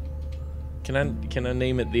 Can I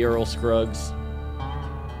name it the Earl Scruggs?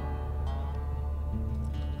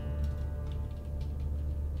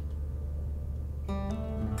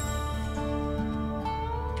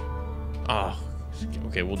 Oh,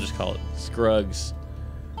 okay. We'll just call it Scruggs.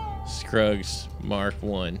 Scruggs Mark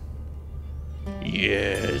 1.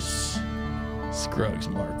 Yes. Scruggs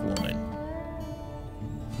Mark 1.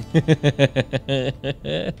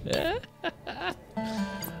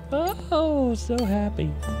 Oh, so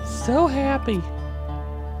happy. So happy.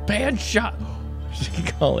 Pan shot. You can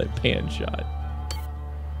call it pan shot.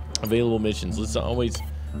 Available missions. Let's always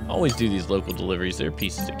do these local deliveries. They're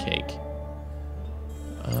pieces of cake.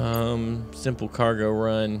 Simple cargo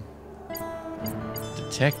run.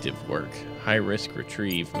 Detective work. High risk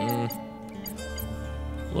retrieve.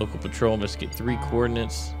 Local patrol must get 3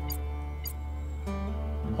 coordinates.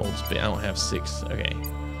 Hold space. I don't have 6. Okay.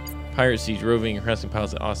 Pirate siege, roving and harassing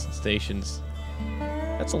pilots at Austin stations.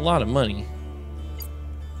 That's a lot of money.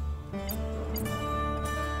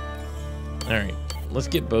 Alright. Let's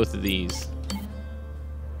get both of these.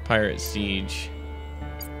 Pirate siege.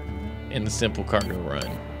 And the simple cargo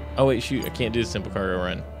run. Oh wait, shoot. I can't do the simple cargo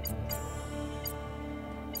run.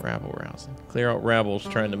 Rabble rousing. Clear out rabbles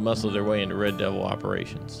trying to muscle their way into Red Devil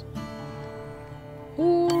operations.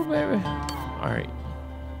 Ooh, baby. Alright.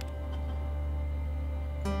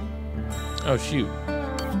 Oh, shoot.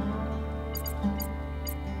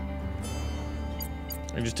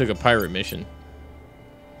 I just took a pirate mission.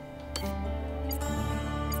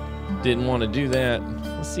 Didn't want to do that.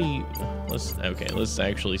 Let's see. Let's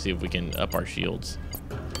actually see if we can up our shields.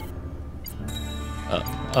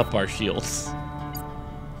 Up our shields.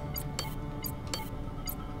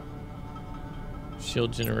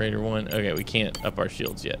 Shield generator 1. Okay, we can't up our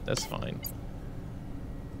shields yet. That's fine.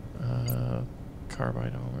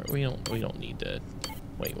 Carbide armor. We don't need that.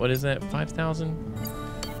 Wait, what is that?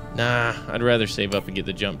 5,000? Nah, I'd rather save up and get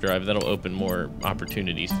the jump drive. That'll open more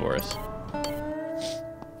opportunities for us.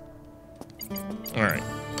 All right,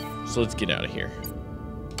 so let's get out of here.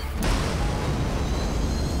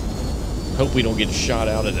 Hope we don't get shot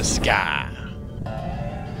out of the sky.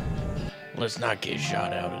 Let's not get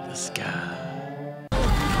shot out of the sky.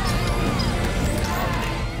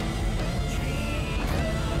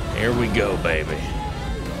 Here we go, baby.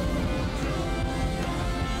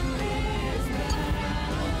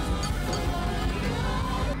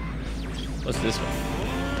 What's this one?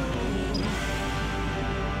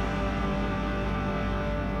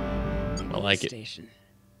 I like it.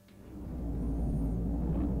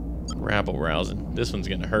 Rabble rousing. This one's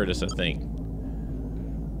gonna hurt us, I think.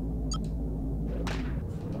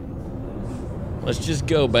 Let's just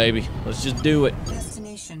go, baby. Let's just do it.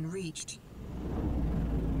 Destination reached.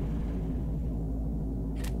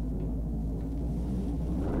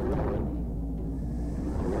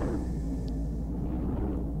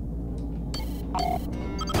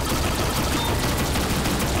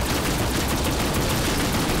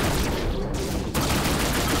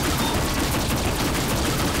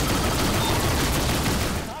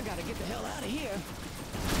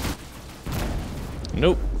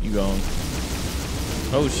 Nope, you gone.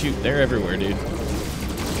 Oh shoot, they're everywhere, dude.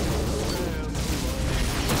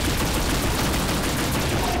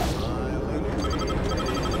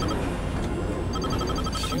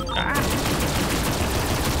 Ah.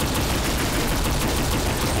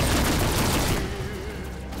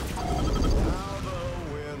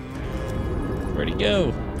 Where'd he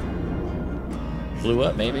go? Blew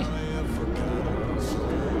up, maybe?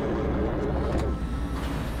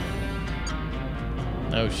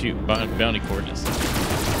 Oh shoot, bounty coordinates.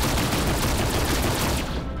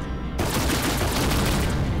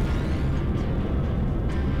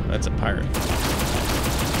 That's a pirate.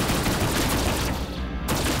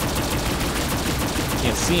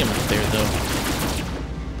 Can't see him out there though.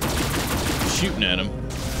 Shooting at him.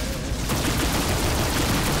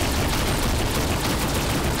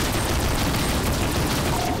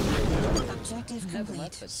 Objective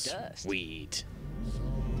complete. Sweet.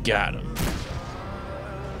 Got him.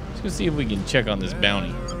 Let's go see if we can check on this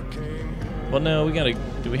bounty. Well, no, we gotta.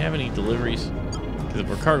 Do we have any deliveries? Because if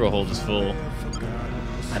our cargo hold is full.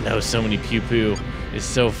 I know, so many pew poo. It's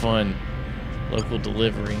so fun. Local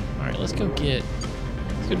delivery. All right, let's go do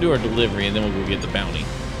our delivery, and then we'll go get the bounty.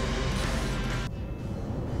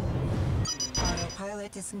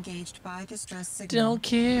 Autopilot disengaged by distress signal. Don't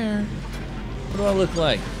care. What do I look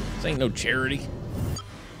like? This ain't no charity.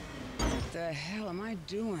 What the hell am I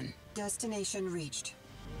doing? Destination reached.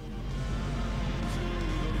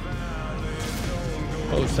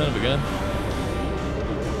 Oh, son of a gun.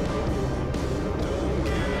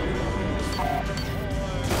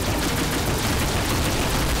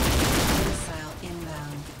 Missile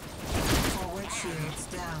inbound. Forward shields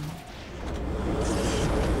down.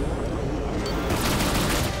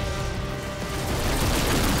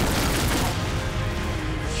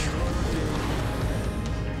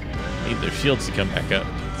 Need their shields to come back up.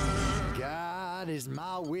 God is is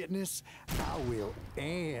my witness, I will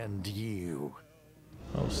end you.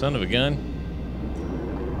 Oh, son of a gun.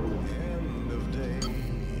 End of days,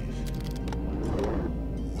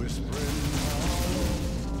 whispering.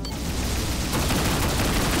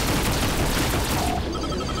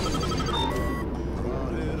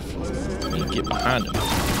 You get behind him.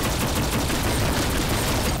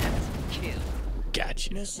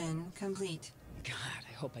 Gotcha. Mission complete. God,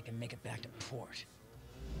 I hope I can make it back to port.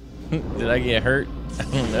 Did I get hurt? I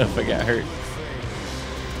don't know if I got hurt.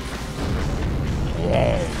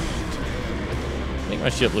 Whoa. I think my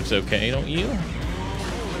ship looks okay, don't you?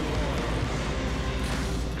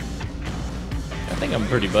 I think I'm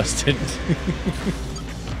pretty busted.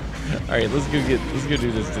 All right, let's go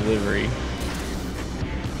do this delivery.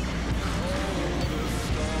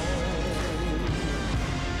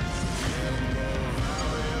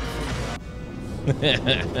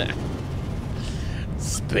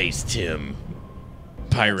 Space Tim,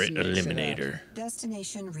 Pirate Eliminator.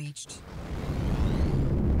 Destination reached.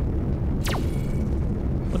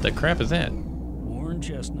 What the crap is that? Warren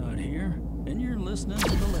Chestnut here, and you're listening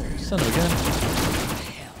to the lyrics. Son of a gun.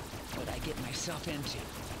 Hell, what I get myself into?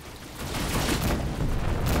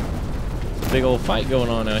 Big old fight going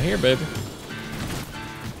on out here, baby.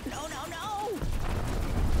 No, no, no!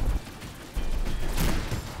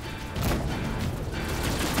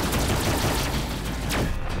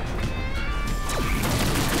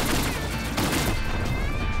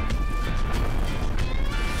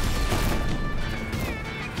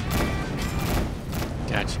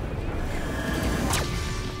 Gotcha.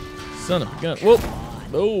 Son of a gun. Whoa.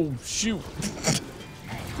 Oh, shoot.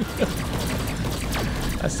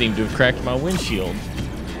 I seem to have cracked my windshield.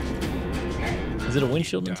 Is it a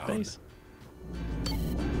windshield in space?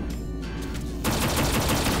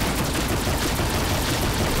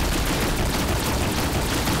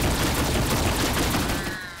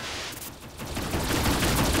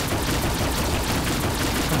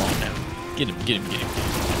 Come on now. Get him, get him, get him, get him.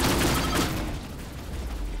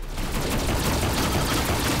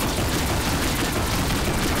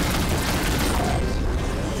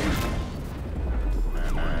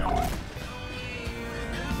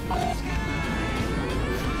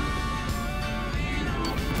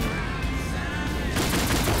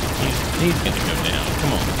 He's gonna go down.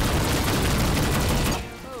 Come on.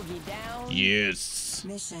 Yes.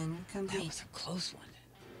 Mission complete. That was a close one.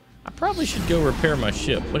 I probably should go repair my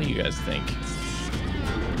ship. What do you guys think?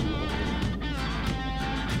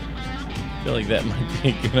 I feel like that might be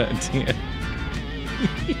a good idea.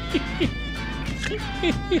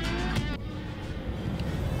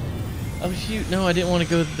 Oh shoot, no, I didn't want to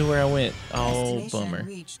go to where I went. Oh, bummer.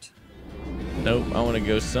 Reached. Nope, I want to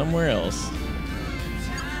go somewhere else.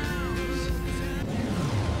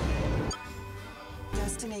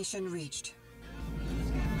 Destination reached.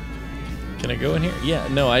 Can I go in here? Yeah,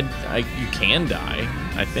 no, you can die,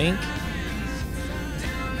 I think.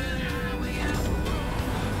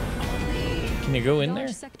 Can you go in there?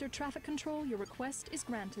 Sector traffic control, your request is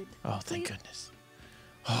granted. Oh, thank goodness.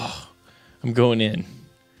 Oh, I'm going in.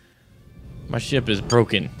 My ship is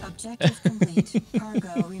broken. Objective complete.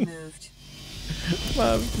 Cargo removed.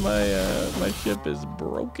 My ship is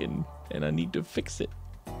broken, and I need to fix it.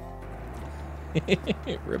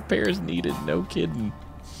 Repairs needed, no kidding.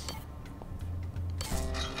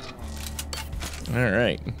 All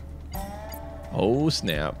right. Oh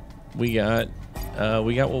snap! We got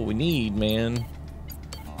what we need, man.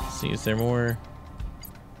 Let's see, is there more?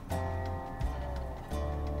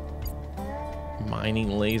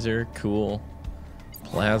 Mining laser, cool.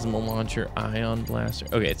 Plasma launcher, ion blaster.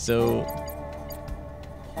 Okay,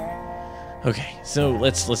 so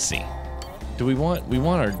let's see. Do we want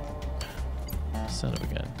our son of a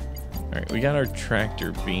gun? All right, we got our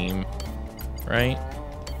tractor beam, right?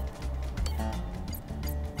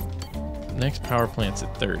 Next power plant's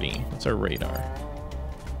at 30. What's our radar?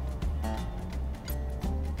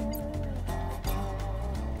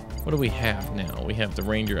 What do we have now? We have the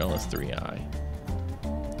Ranger LS3I.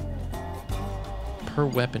 Per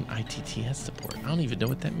weapon ITTS support. I don't even know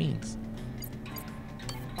what that means.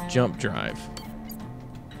 Jump drive.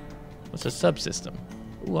 What's a subsystem?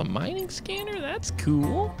 Ooh, a mining scanner? That's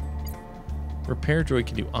cool. Repair droid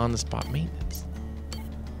can do on-the-spot maintenance.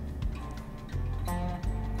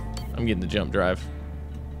 I'm getting the jump drive.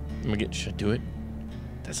 Should I do it?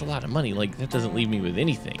 That's a lot of money. Like, that doesn't leave me with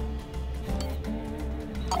anything.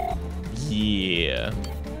 Yeah.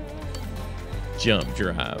 Jump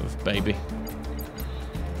drive, baby.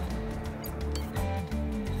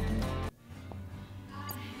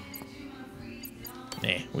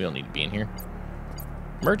 Nah, we don't need to be in here.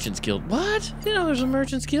 Merchants Guild. What? You know there's a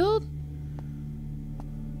Merchants Guild?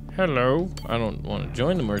 Hello. I don't want to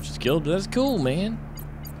join the Merchants Guild, but that's cool, man.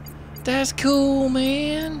 That's cool,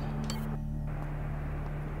 man.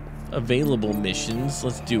 Available missions.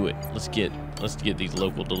 Let's do it. Let's get these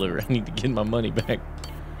local delivery. I need to get my money back.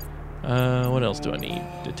 What else do I need?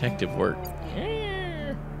 Detective work.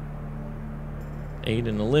 Yeah. Aid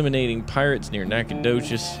in eliminating pirates near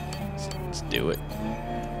Nacogdoches. Let's do it.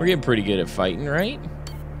 We're getting pretty good at fighting, right?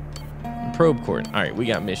 Probe court. All right, we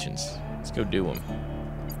got missions. Let's go do them.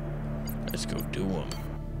 Let's go do them.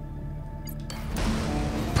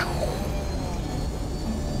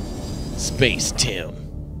 Space Tim.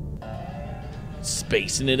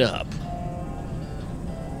 Spacing it up.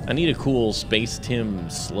 I need a cool Space Tim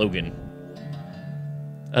slogan.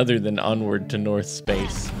 Other than onward to North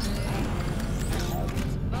Space.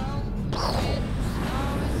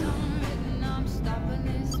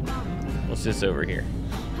 What's this over here?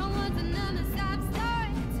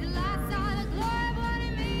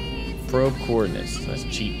 Probe coordinates. That's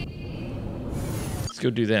cheap. Let's go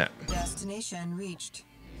do that. Destination reached.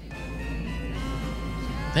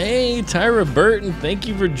 Hey, Tyra Burton, thank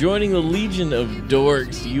you for joining the Legion of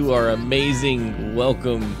Dorks. You are amazing.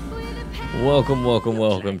 Welcome. Welcome, welcome,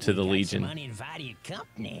 welcome to the Legion.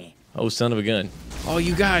 Oh, son of a gun. Oh,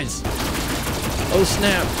 you guys. Oh,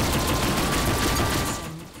 snap.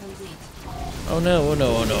 Oh, no, oh,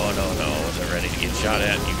 no, oh, no, oh, no, no. I wasn't ready to get shot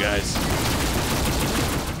at, you guys.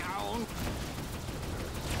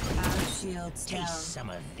 Taste some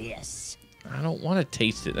of this. I don't want to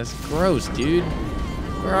taste it. That's gross, dude.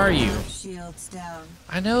 Where are you? Shields down.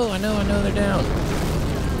 I know they're down.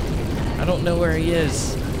 I don't know where he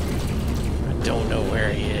is. I don't know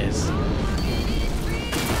where he is. You're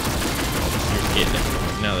getting it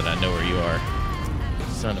now that I know where you are.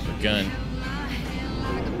 Son of a gun.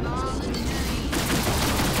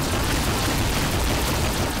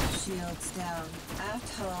 Shields down.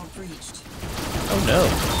 Aft hull breached. Oh no.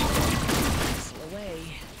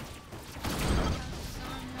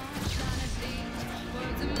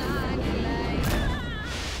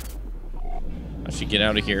 I should get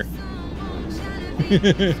out of here.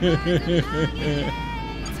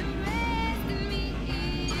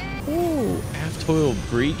 Ooh, aft oil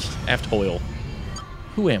breached. Aft oil.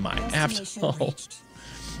 Who am I? Aft hull.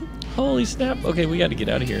 Holy snap. Okay, we got to get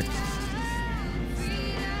out of here.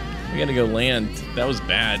 We got to go land. That was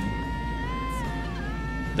bad.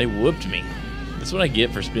 They whooped me. That's what I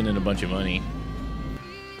get for spending a bunch of money.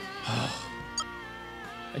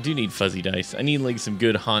 I do need fuzzy dice. I need like some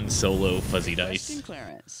good Han Solo fuzzy dice.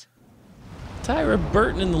 Tyra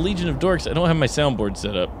Burton in the Legion of Dorks. I don't have my soundboard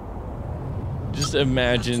set up. Just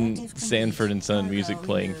imagine Sanford and Son music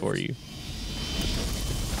playing for you.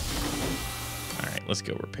 Alright, let's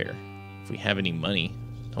go repair. If we have any money.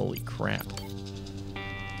 Holy crap.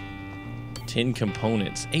 10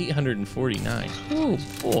 components. 849. Oh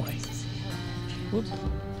boy. Whoop.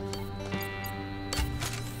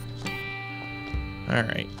 All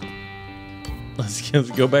right, let's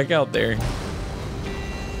go back out there.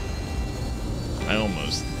 I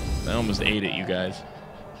almost ate it, you guys.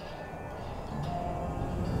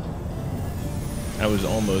 I was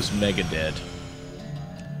almost mega dead.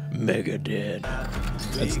 Mega dead.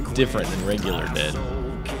 That's different than regular dead.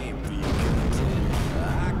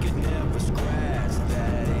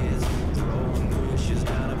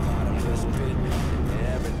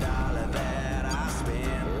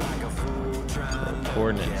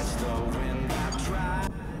 Coordinates.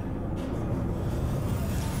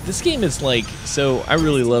 This game is like, so I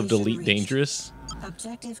really loved Elite Dangerous.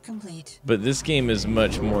 Objective complete. But this game is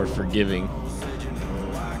much more forgiving.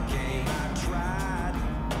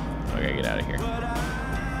 I gotta get out of here.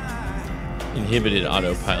 Inhibited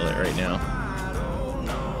autopilot right now.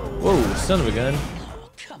 Whoa, son of a gun.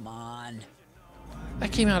 Come on.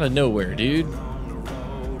 That came out of nowhere, dude.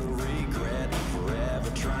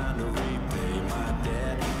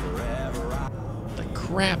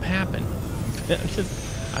 Crap happened.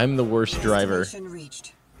 I'm the worst driver.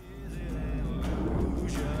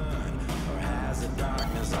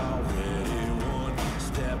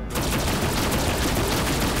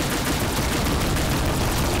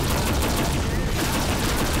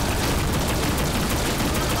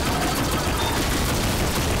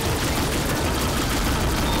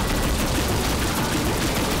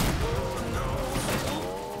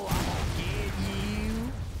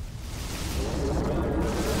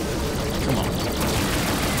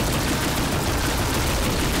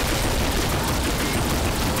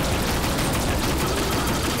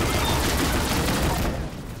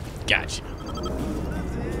 Gotcha.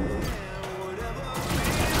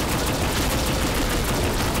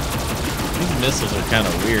 These missiles are kind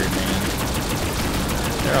of weird, man.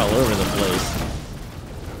 They're all over the place.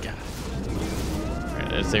 God.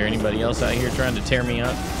 Alright, is there anybody else out here trying to tear me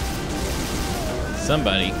up?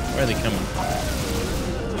 Somebody. Where are they coming from?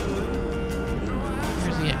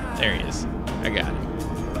 Where's he at? There he is. I got him.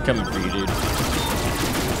 Coming for you, dude. The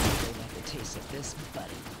taste of this,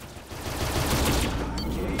 buddy.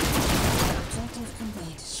 Objective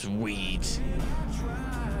complete. Sweet.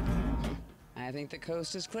 I think the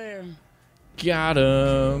coast is clear. Got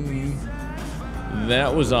him.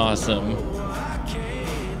 That was awesome.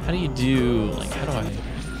 How do you do, like, how do I,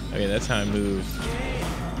 okay, that's how I move.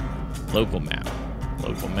 Local map.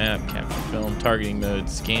 Local map, capture film, targeting mode,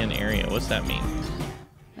 scan area. What's that mean?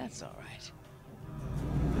 That's all right.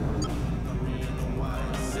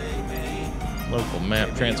 Local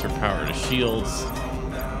map, transfer power to shields.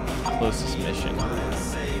 Closest mission.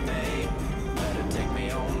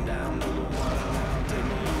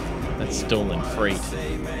 That's stolen freight.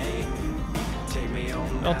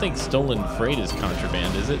 I don't think stolen freight is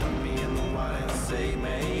contraband, is it?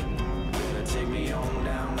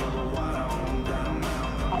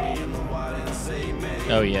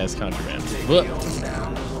 Oh yeah, it's contraband. Whoop.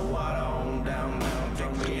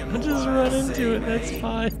 I just run into it, that's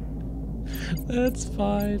fine. That's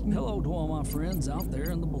fine. Hello to all my friends out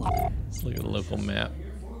there in the block. Let's look at the local map.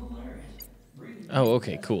 Oh,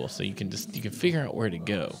 okay, cool. So you can figure out where to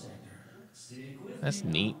go. That's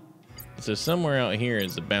neat. So somewhere out here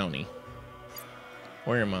is a bounty.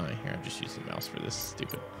 Where am I? Here, I'll just use the mouse for this.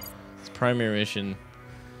 Stupid. It's primary mission.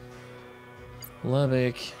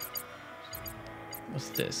 Lubbock. What's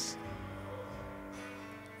this?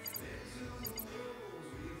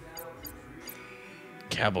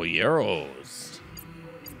 Caballeros.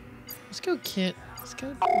 Let's go get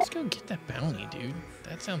that bounty, dude.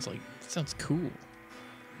 That sounds cool.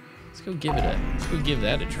 Let's go give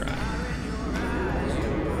that a try.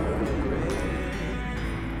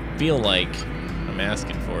 Feel like I'm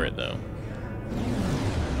asking for it though.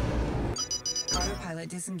 Autopilot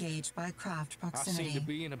disengaged by craft proximity. I seem to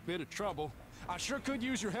be in a bit of trouble. I sure could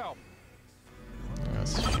use your help.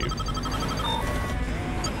 Let's shoot.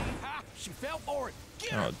 Ha! She fell for it.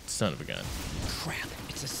 Get Oh, son of a gun. Crap,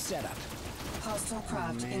 it's a setup. Hostile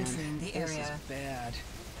craft entering the area. This is bad.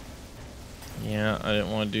 Yeah, I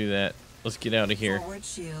didn't want to do that. Let's get out of here. Forward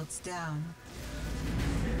shields down.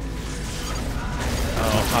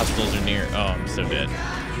 Oh, hostiles are near. Oh, I'm so dead.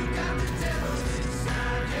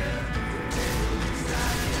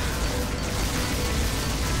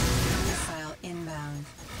 Missile inbound.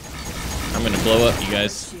 I'm gonna blow up, you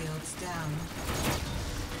guys. Shields down.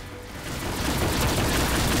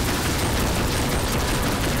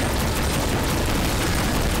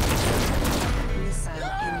 Missile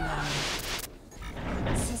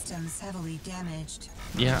inbound. Systems heavily damaged.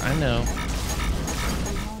 Yeah, I know.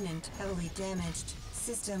 Component heavily damaged.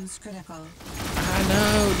 Systems critical. I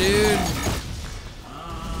know, dude.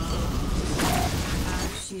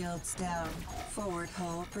 Arc shields down. Forward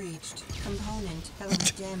hull breached. Component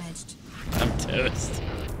heavily damaged. I'm toast.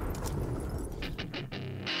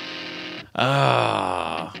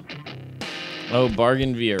 Ah. Oh,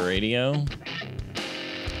 bargain via radio.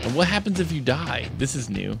 And what happens if you die? This is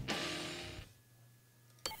new.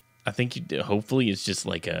 I think you. Hopefully, it's just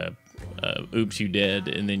like a oops, you dead,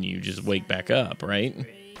 and then you just wake back up, right?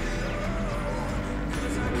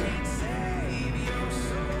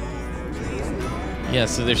 Yeah.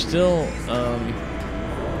 So there's still.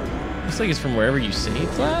 Looks like it's from wherever you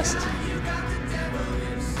saved last.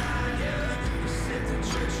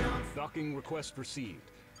 Docking request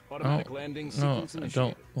received. Automatic landing No, sequence I initiated.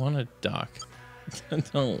 don't want to dock.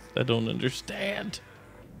 I don't understand.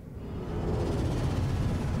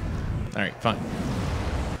 All right, fine.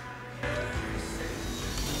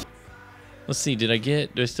 Let's see. Do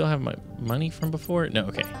I still have my money from before? No.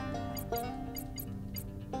 Okay.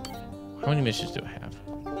 How many missions do I have?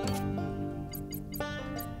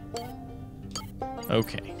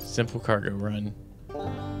 Okay. Simple cargo run.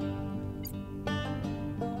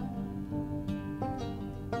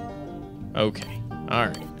 Okay. All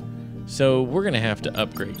right. So we're gonna have to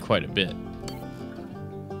upgrade quite a bit.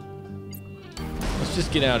 Let's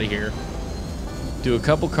just get out of here, do a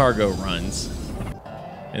couple cargo runs,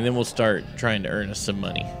 and then we'll start trying to earn us some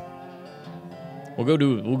money. We'll go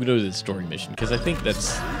to the story mission because I think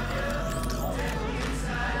that's.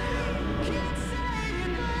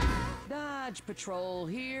 Dodge Patrol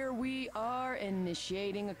here. We are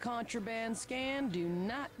initiating a contraband scan. Do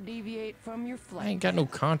not deviate from your flight. I ain't got no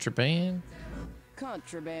contraband.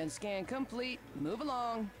 Contraband scan complete. Move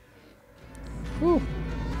along. Whew.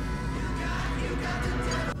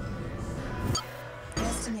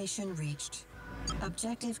 Destination reached.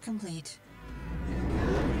 Objective complete.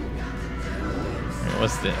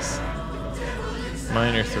 What's this?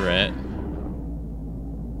 Minor threat.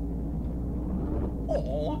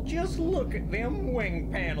 Oh, just look at them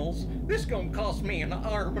wing panels. This gonna cost me an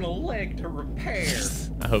arm and a leg to repair.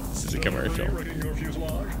 I hope this is a commercial. Wrecking your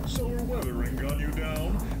fuselage, solar weathering gun you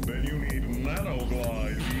down. Then you need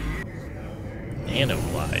nanoglide.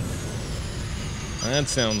 Nanoglide. That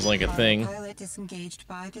sounds like a thing. Pilot disengaged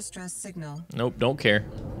by distress signal. Nope, don't care.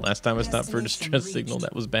 Last time I stopped for a distress signal,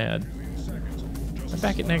 that was bad. I'm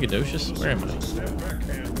back at Nagadocious. Where am I?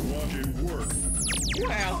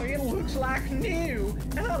 Wow, it looks like new.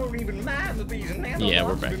 And I don't even mind that these nanobots. Yeah,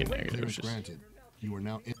 we're back at Nagadocious. You are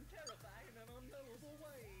now in.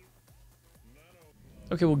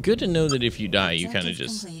 Okay, well, good to know that if you die, you kind of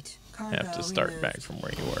just have to start back from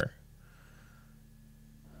where you were.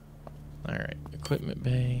 Alright, equipment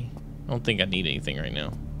bay. I don't think I need anything right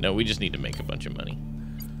now. No, we just need to make a bunch of money.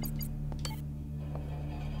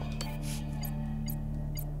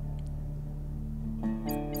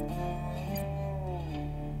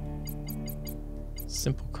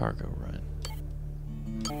 Simple cargo run.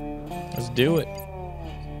 Let's do it.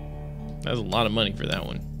 That was a lot of money for that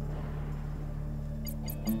one.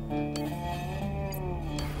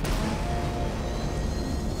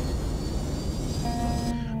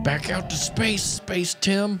 Back out to space, Space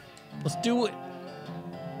Tim. Let's do it.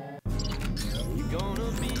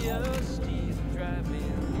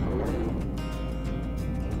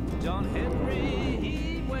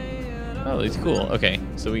 Oh, it's cool. Okay,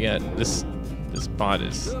 so we got this. This spot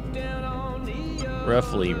is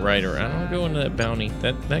roughly right around. I'll go into that bounty.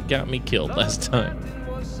 That got me killed last time.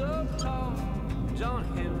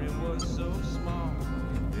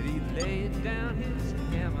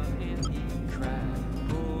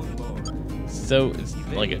 So it's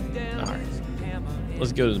like a. Alright.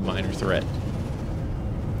 Let's go to the minor threat.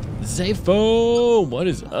 Zafo! What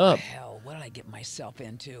is up? Hell, what did I get myself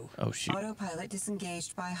into? Oh shoot. Autopilot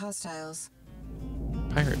disengaged by hostiles.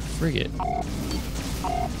 Pirate frigate. I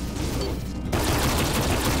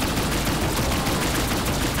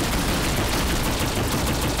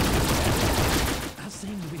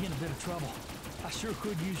seem to be in a bit of trouble. I sure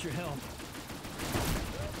could use your help.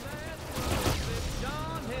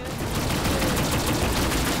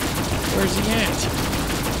 Where's he at?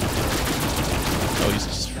 Oh, he's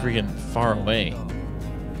just freaking far away.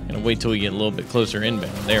 Gonna wait till we get a little bit closer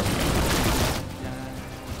inbound. There we go.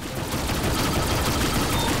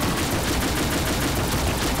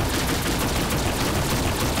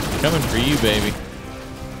 Coming for you, baby.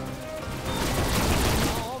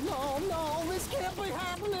 No, this can't be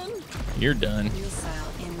happening. You're done.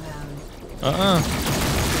 Oh,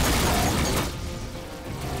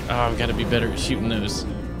 I've got to be better at shooting those.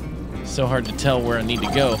 So hard to tell where I need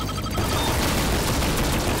to go.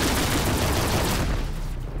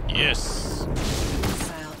 Yes.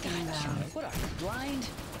 What are you, blind?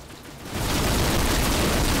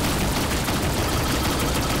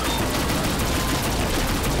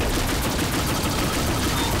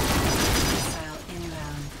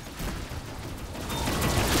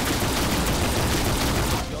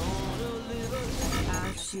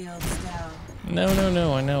 No,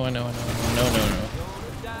 I know. No.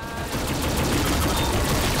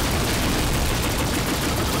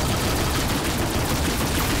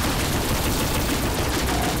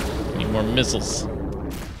 Need more missiles.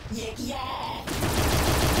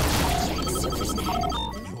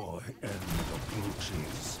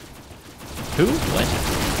 Who? What?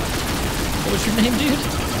 What was your name, dude?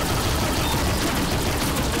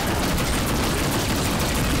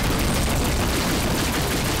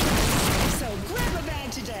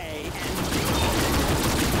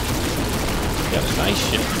 Got a nice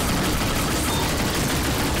ship.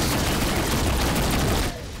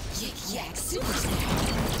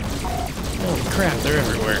 Holy crap, they're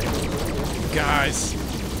everywhere. Guys.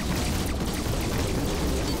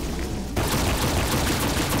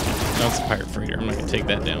 That's a pirate freighter. I'm not gonna take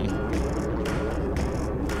that down.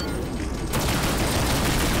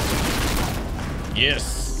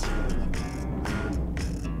 Yes.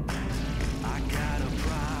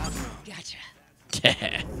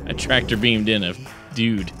 Yeah, I tractor beamed in a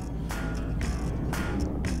dude.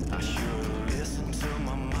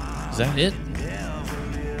 Is that it?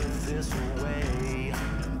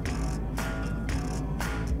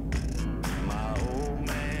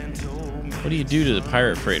 What do you do to the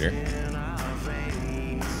pirate freighter?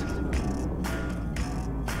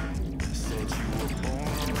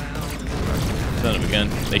 Son of a gun.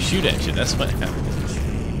 They shoot at you, that's what happens.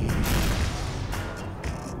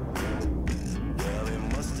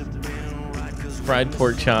 Fried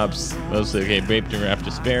pork chops, mostly okay, baked and wrapped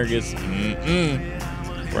asparagus.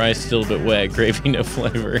 Rice still a bit wet. Gravy no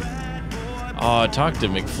flavor. Oh, talk to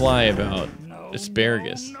McFly about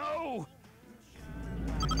asparagus.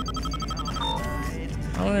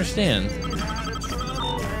 I don't understand.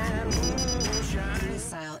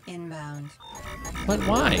 Missile inbound. What?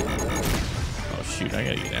 Why? Oh shoot! I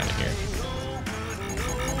gotta get out of here.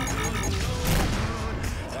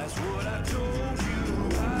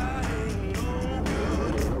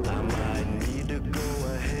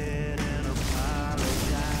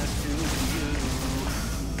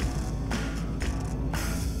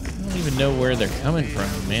 I don't even know where they're coming from,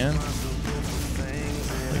 man.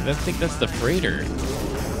 Like, I think that's the freighter.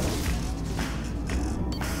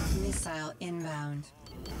 Missile inbound.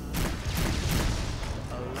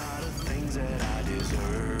 A lot of things that I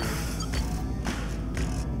deserve.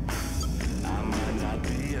 I might not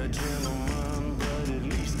be a gentleman, but at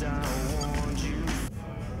least I want you.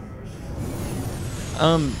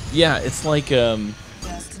 Yeah, it's like,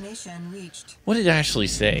 Destination reached. what did Ashley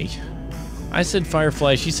say? I said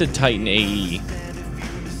Firefly, she said Titan AE.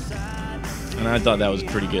 And I thought that was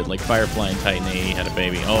pretty good. Like, Firefly and Titan AE had a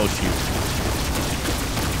baby. Oh, shoot.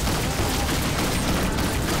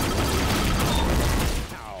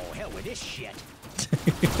 Oh, hell with this shit.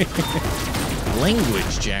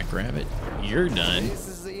 Language, Jackrabbit. You're done. This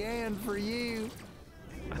is the end for you.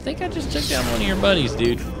 I think I just took down one of your buddies,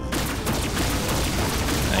 dude.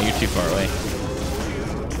 Nah, you're too far away.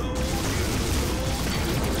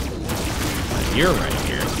 You're right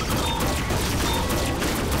here.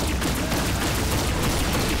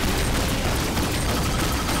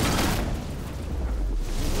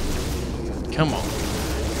 Come on.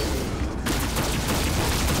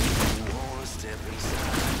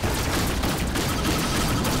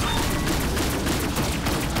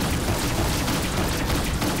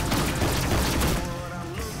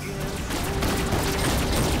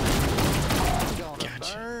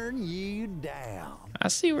 Gotcha. Burn you down. I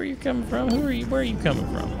see where you're coming from. Who are you? Where are you coming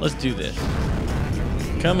from? Let's do this.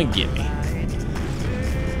 Come and get me.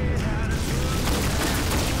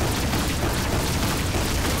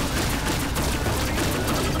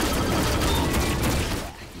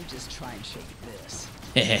 You just try and shake this.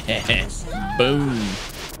 Boom.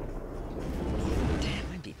 Damn,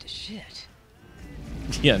 I beat the shit.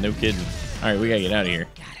 Yeah, no kidding. All right, we gotta get out of here.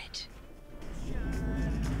 Got it.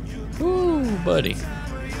 Ooh, buddy.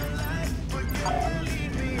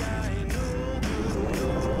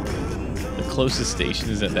 The closest station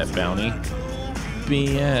is at that bounty.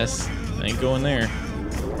 BS. I ain't going there.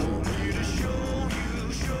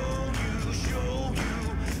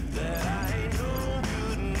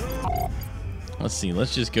 Let's see.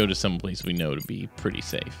 Let's just go to some place we know to be pretty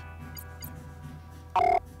safe.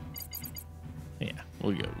 Yeah,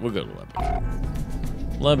 we'll go to Lubbock.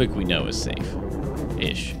 Lubbock we know is safe.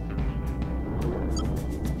 Ish.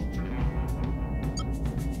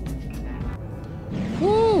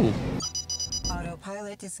 Woo!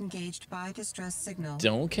 Autopilot disengaged by distress signal.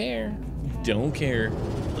 Don't care. Don't care.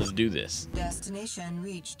 Let's do this. Destination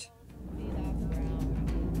reached.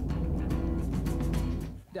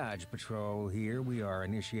 Dodge Patrol here. We are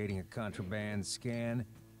initiating a contraband scan.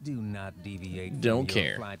 Do not deviate from Don't your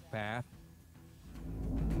care. flight path.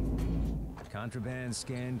 Contraband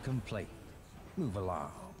scan complete. Move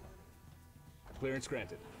along. Clearance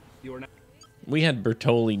granted. You are now. We had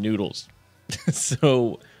Bertolli noodles.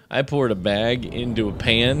 So I poured a bag into a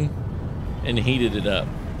pan and heated it up.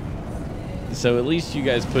 So at least you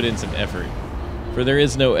guys put in some effort. For there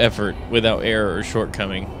is no effort without error or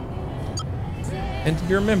shortcoming. And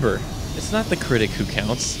remember, it's not the critic who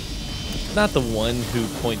counts. It's not the one who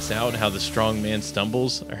points out how the strong man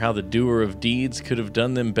stumbles or how the doer of deeds could have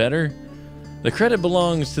done them better. The credit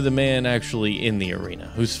belongs to the man actually in the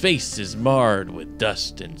arena, whose face is marred with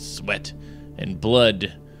dust and sweat and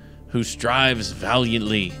blood, who strives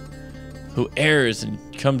valiantly, who errs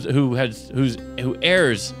and comes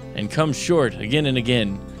short again and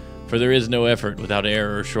again, for there is no effort without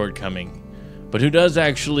error or shortcoming, but who does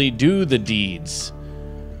actually do the deeds,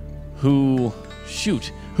 who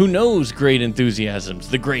knows great enthusiasms,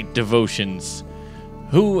 the great devotions,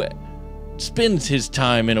 who spends his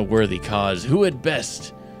time in a worthy cause, who at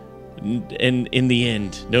best and in the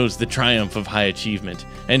end knows the triumph of high achievement,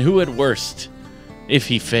 and who at worst, if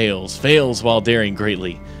he fails while daring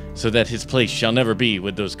greatly, so that his place shall never be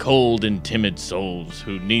with those cold and timid souls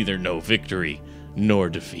who neither know victory nor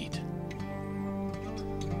defeat.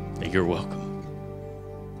 You're welcome.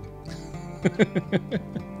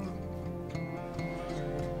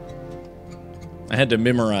 I had to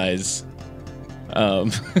memorize I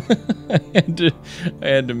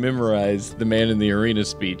had to memorize the Man in the Arena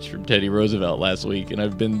speech from Teddy Roosevelt last week, and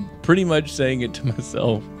I've been pretty much saying it to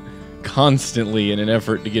myself constantly in an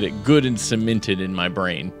effort to get it good and cemented in my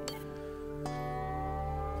brain.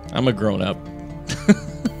 I'm a grown-up.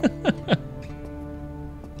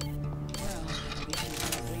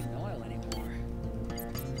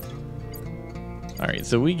 Alright,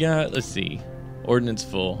 so we got, let's see, ordnance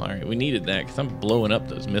full. Alright, we needed that because I'm blowing up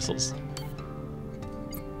those missiles.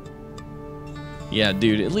 Yeah,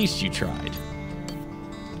 dude, at least you tried.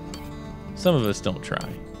 Some of us don't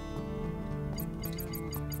try.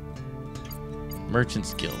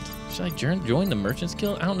 Merchants Guild. Should I join the Merchants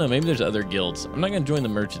Guild? I don't know, maybe there's other guilds. I'm not going to join the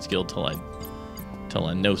Merchants Guild till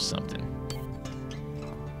I know something.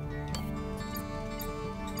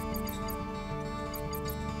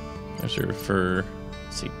 Let's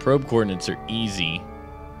see, probe coordinates are easy.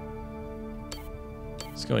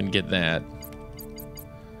 Let's go ahead and get that.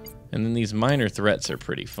 And then these minor threats are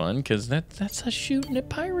pretty fun, because that's us shooting at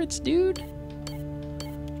pirates, dude.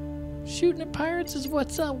 Shooting at pirates is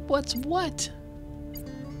what's up, what's what.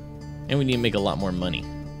 And we need to make a lot more money.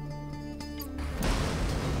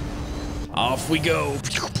 Off we go.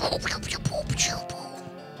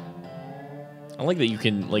 I like that you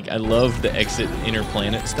can, like, I love the exit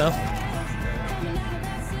interplanet stuff.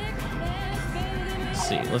 Let's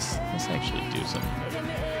see, let's actually do something.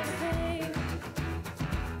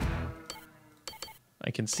 I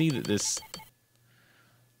can see that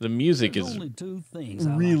the music is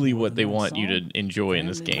really what they want you to enjoy in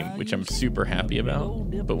this game, which I'm super happy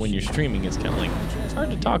about. But when you're streaming, it's kind of like, it's hard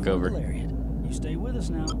to talk over. You stay with us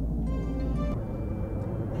now.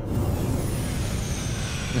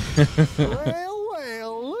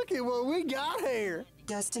 Well, look at what we got here.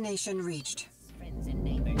 Destination reached.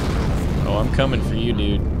 Oh, I'm coming for you,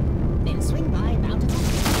 dude. Then swing by Bountiful.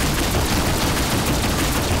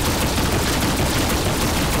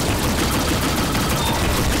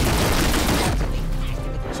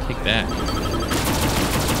 Take that.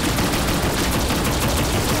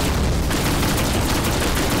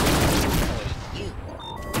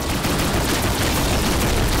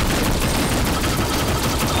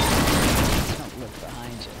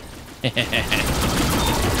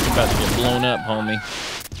 About to get blown up, homie.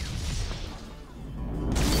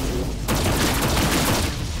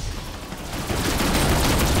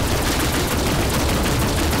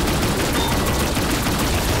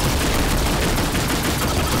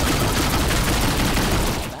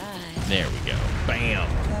 There we go. Bam.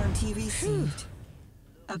 TV saved.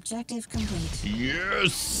 Objective complete.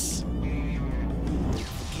 Yes.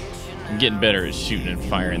 I'm getting better at shooting and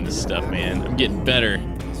firing this stuff, man. I'm getting better.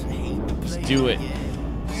 Let's do it.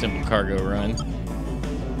 Simple cargo run.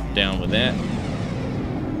 Down with that.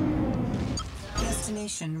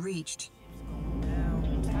 Destination reached.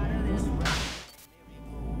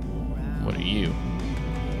 What are you?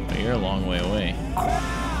 Oh, you're a long way away.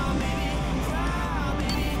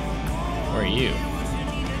 Where are you?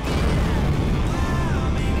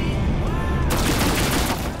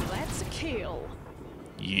 That's a kill.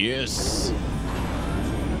 Yes.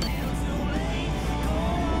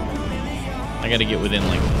 I gotta get within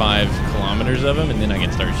like 5 kilometers of him, and then I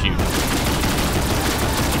can start shooting.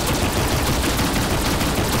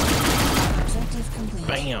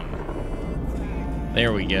 Bam.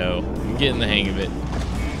 There we go. I'm getting the hang of it.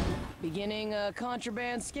 Beginning a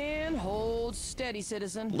contraband scan. Hold steady,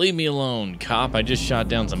 citizen. Leave me alone, cop. I just shot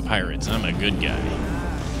down some pirates. I'm a good guy.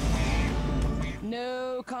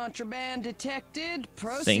 No contraband detected.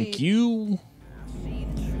 Proceed. Thank you.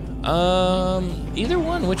 Either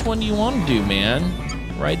one. Which one do you want to do,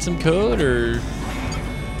 man? Write some code, or...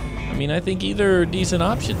 I mean, I think either are decent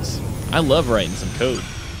options. I love writing some code.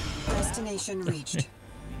 Destination reached.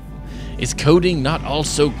 Is coding not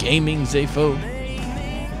also gaming, Zafo?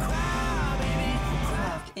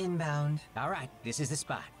 Craft inbound. All right, this is the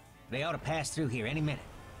spot. They ought to pass through here any minute.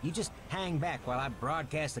 You just hang back while I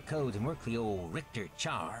broadcast the codes and work the old Richter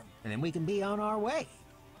charm, and then we can be on our way.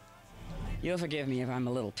 You'll forgive me if I'm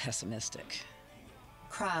a little pessimistic.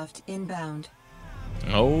 Craft inbound.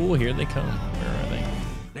 Oh, here they come. Where are they?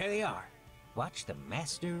 There they are. Watch the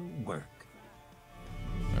master work.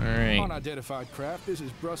 All right. Unidentified craft, this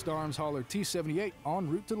is Brust Arms Hauler T-78 en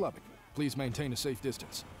route to Lubbock. Please maintain a safe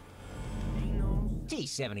distance.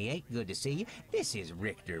 T-78, good to see you. This is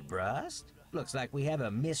Richter Brust. Looks like we have a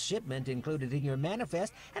missed shipment included in your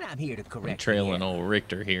manifest, and I'm here to correct I'm trailing old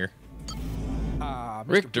Richter here.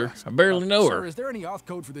 Richter, Brust, I barely know her. Sir, is there any auth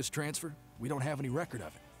code for this transfer? We don't have any record of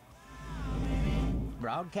it.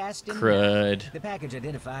 Broadcasting. Crud. The package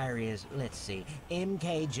identifier is, let's see,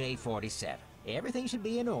 MKJ47. Everything should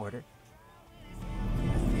be in order.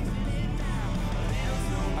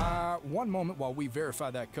 out one moment while we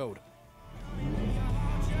verify that code.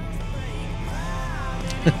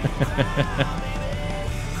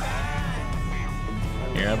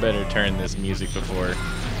 Here, I better turn this music before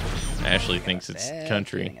Ashley thinks it's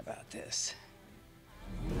country. About this.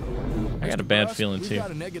 I got a bad Russ, feeling we've too.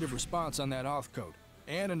 got a negative response on that auth code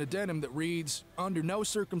and an addendum that reads, under no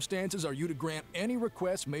circumstances are you to grant any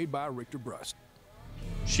requests made by Richter Brust.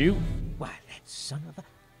 Shoot. Why, that son of a...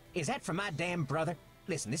 Is that from my damn brother?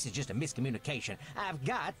 Listen, this is just a miscommunication. I've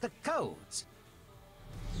got the codes.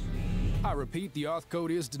 I repeat, the auth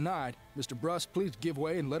code is denied. Mr. Brust, please give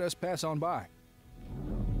way and let us pass on by.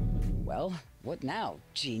 Well, what now,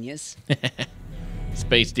 genius?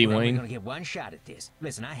 Space D. We're only Wayne. gonna get one shot at this.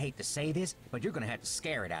 Listen, I hate to say this, but you're gonna have to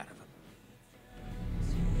scare it out of him.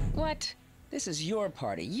 What? This is your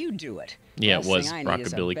party. You do it. Yeah, it Last was thing I need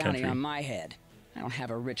is a Rockabilly bounty Country. on my head. I don't have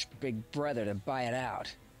a rich big brother to buy it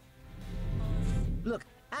out. Look,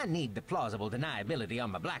 I need the plausible deniability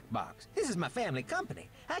on my black box. This is my family company.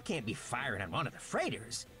 I can't be firing on one of the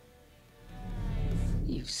freighters.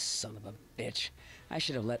 You son of a bitch. I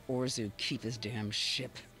should have let Orzu keep his damn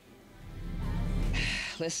ship.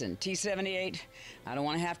 Listen, T-78, I don't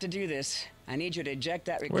want to have to do this. I need you to eject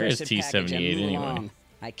that Where is requested package and T-78 move anyway? along.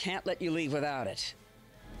 I can't let you leave without it.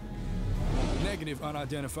 Negative,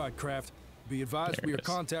 unidentified craft. Be advised There we it are is.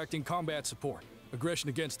 contacting combat support. Aggression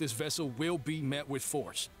against this vessel will be met with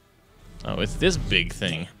force. Oh, it's this big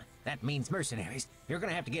thing. That means mercenaries. You're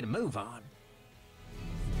gonna have to get a move on.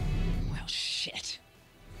 Well, shit.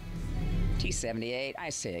 T-78, I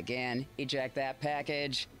say again, eject that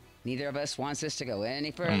package. Neither of us wants this to go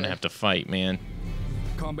any further. I'm gonna have to fight, man.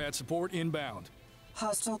 Combat support inbound.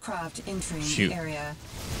 Hostile craft entering Shoot. the area.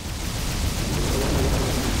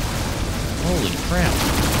 Holy crap.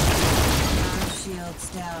 Arm shields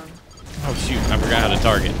down. Oh shoot, I forgot how to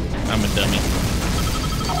target. I'm a dummy.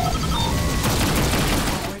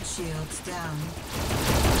 Forward shields down.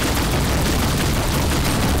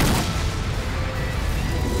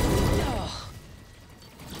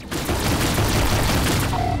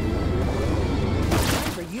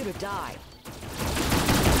 Time for you to die.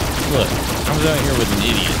 Look, I was out here with an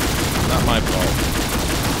idiot. Not my fault.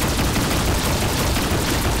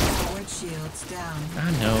 Forward shields down.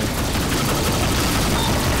 I know.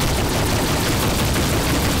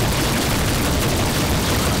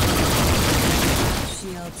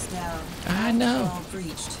 Shields down. I know. All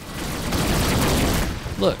breached.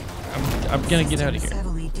 Look, I'm gonna get out of Systems here.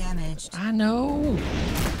 heavily damaged. I know.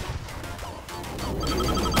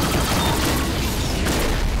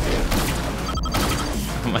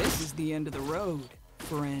 This is the end of the road,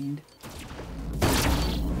 friend.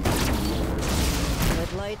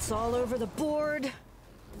 Red lights all over the board.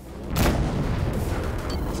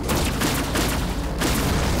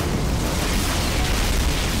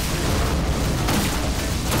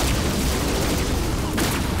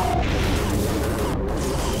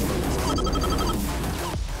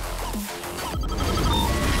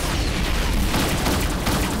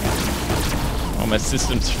 All my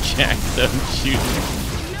systems are jacked, so I'm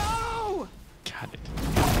shooting. No! Got it.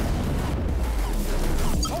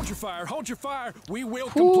 Hold your fire, hold your fire. We will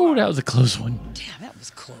Ooh, comply. that was a close one. Damn, that was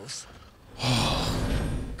close.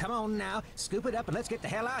 Come on now, scoop it up and let's get the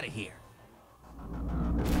hell out of here.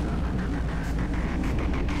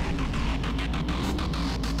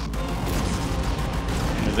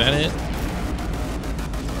 Is that it?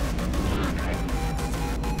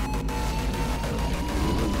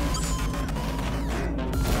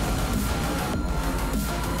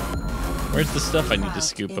 Where's the stuff I need to Craft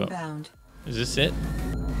scoop up? inbound. Is this it?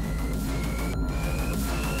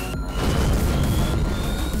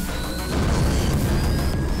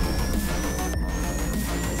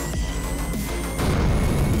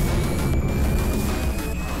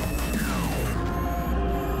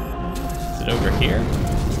 Is it over here?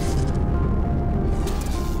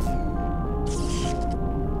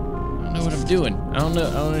 I don't know what I'm doing. I don't know.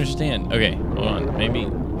 I don't understand. Okay, hold on. Maybe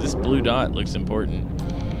this blue dot looks important.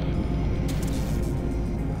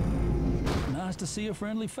 Nice to see a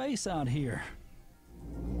friendly face out here.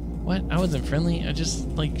 What? I wasn't friendly. I just,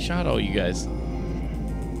 like, shot all you guys.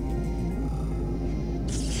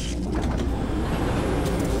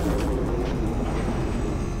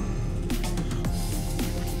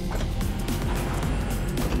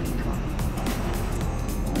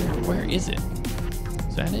 Where is it?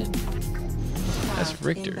 Is that it? That's Craft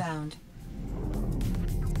Richter. inbound.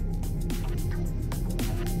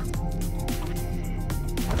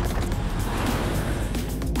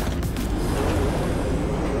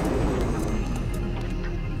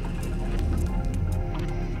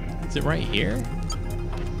 Is it right here?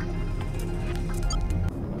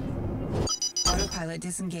 Pilot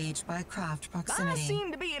disengaged by craft proximity. I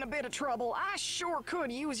seem to be in a bit of trouble. I sure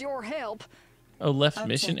could use your help. Oh, left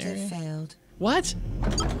mission area? Failed. What?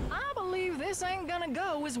 I believe this ain't gonna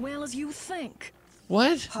go as well as you think.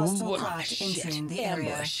 What? Hostile craft Shit, entering the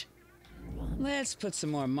area. ambush. Let's put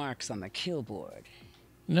some more marks on the kill board.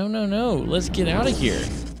 No, no, no. Let's get out of here.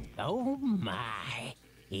 Oh my.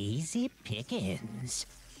 Easy pickings.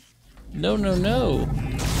 No, no, no.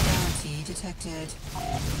 Bounty detected.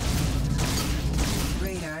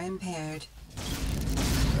 Radar impaired.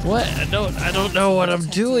 What? I don't know what I'm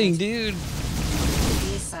doing, dude.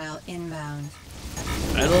 Missile inbound.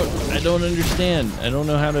 I don't understand. I don't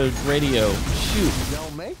know how to radio. Shoot.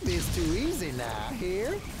 Don't make this too easy now,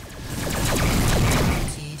 here?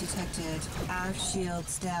 Bounty detected. Our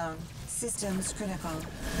shields down. Systems critical.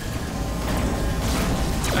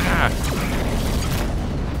 Ah.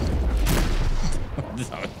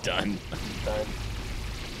 I'm done.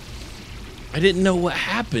 I didn't know what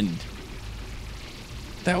happened.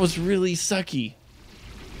 That was really sucky.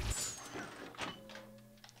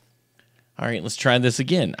 All right, let's try this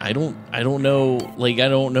again. I don't know, like, I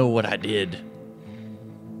don't know what I did.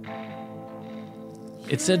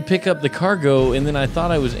 It said pick up the cargo, and then I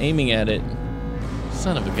thought I was aiming at it.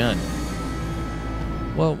 Son of a gun.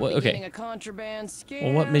 Well, okay.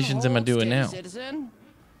 Well, what missions am I doing now?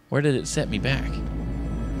 Where did it set me back?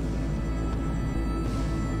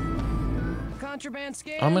 Contraband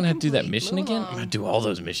scan. I'm gonna have to do that mission again? I'm gonna do all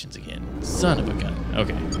those missions again. Son of a gun.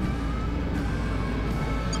 Okay.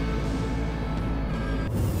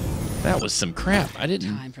 That was some crap. I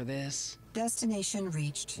didn't. Time for this. Destination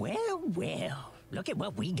reached. Well, well. Look at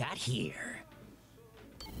what we got here.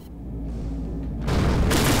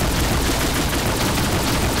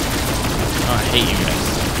 Oh, I hate you guys.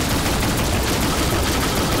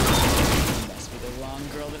 Must be the wrong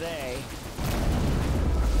girl today.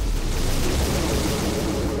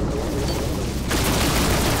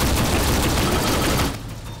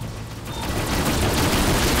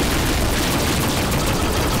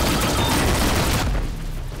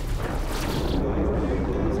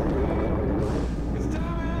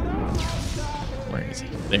 Where is he?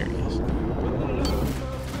 There he is.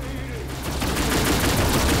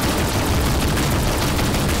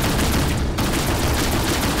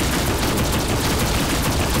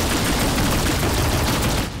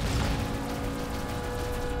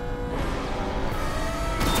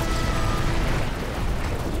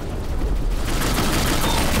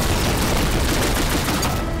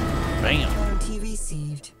 Bounty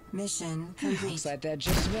received. Mission complete. Looks like that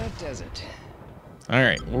just about does it. All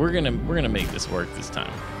right, we're gonna make this work this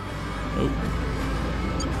time. Oh.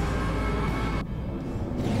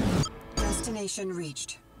 Destination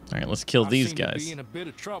reached. All right, let's kill these seem to guys. be in a bit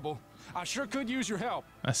of trouble. I sure could use your help.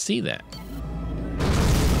 I see that.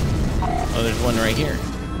 Oh, there's one right here.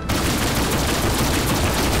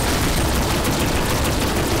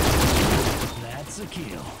 That's a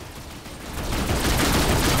kill.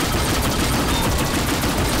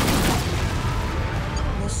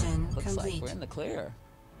 Mission Looks complete. like we're in the clear.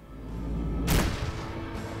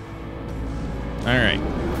 All right.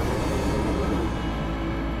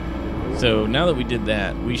 So now that we did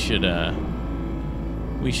that, we should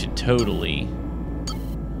totally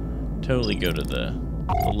go to the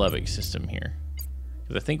Lubbock system here,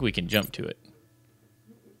 because I think we can jump to it.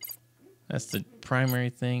 That's the primary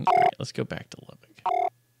thing. All right, let's go back to Lubbock.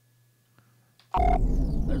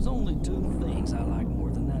 There's only two things I like more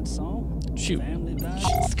than that song. Shoot. Family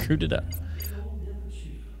values. Screwed it up.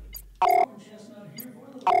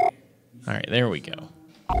 All right, there we go.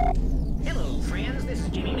 Hello, friends. This is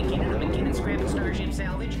Jimmy McKinnon of McKinnon Scrap and Starship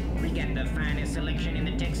Salvage. We got the finest selection in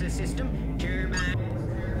the Texas system.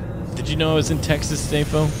 Turbine. Did you know I was in Texas,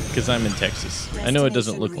 Stafo? Because I'm in Texas. I know it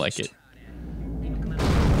doesn't look like it.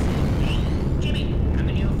 Jimmy,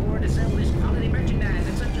 coming you afford to sell this quality merchandise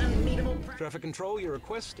at such unbeatable price. Traffic control, your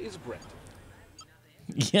request is granted.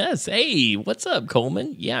 Yes. Hey, what's up,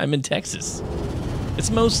 Coleman? Yeah, I'm in Texas.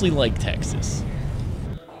 It's mostly like Texas.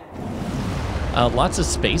 Lots of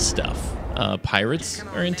space stuff. Pirates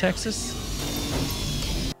are in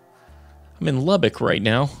Texas. I'm in Lubbock right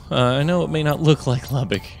now. I know it may not look like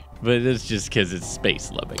Lubbock, but it's just because it's space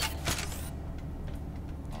Lubbock.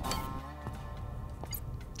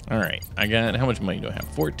 All right, I got, how much money do I have?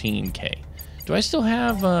 14K. Do I still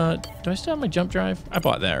have my jump drive? I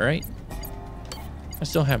bought that, right? I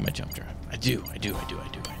still have my jump drive. I do.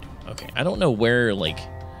 Okay, I don't know where, like,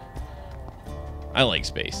 I like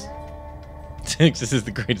space. Texas is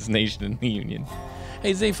the greatest nation in the Union.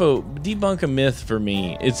 Hey, Zafo, debunk a myth for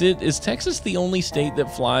me. Is Texas the only state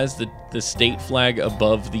that flies the state flag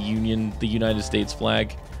above the United States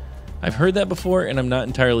flag? I've heard that before, and I'm not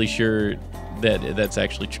entirely sure that that's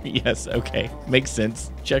actually true. Yes, okay. Makes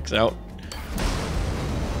sense. Checks out.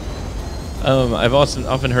 I've also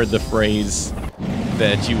often heard the phrase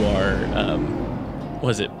that you are,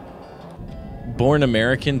 was it born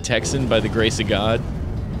American, Texan by the grace of God?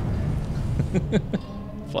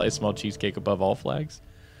 Fly a small cheesecake above all flags.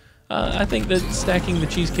 I think that stacking the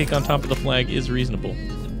cheesecake on top of the flag is reasonable.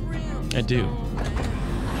 I do.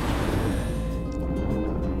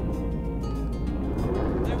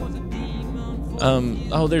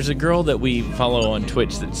 Oh, there's a girl that we follow on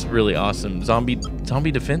Twitch that's really awesome. Zombie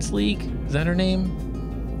Defense League? Is that her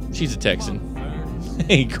name? She's a Texan.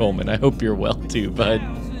 Hey, Coleman, I hope you're well too, bud.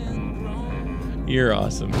 You're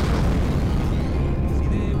awesome.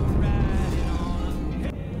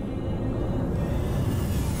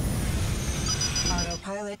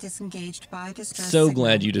 Autopilot disengaged by distress So signal.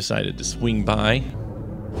 glad you decided to swing by.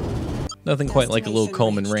 Nothing quite like a little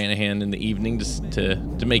Coleman Ranahan in the evening to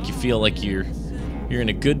make you feel like you're in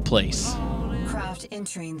a good place. Craft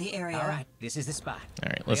entering the area. All right, this is the spot. All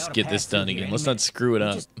right, let's get this done again. Let's not screw it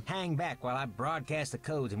up. Just hang back while I broadcast the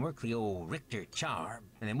codes and work the old Richter charm,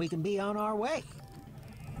 and then we can be on our way.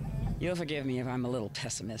 You'll forgive me if I'm a little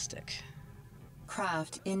pessimistic.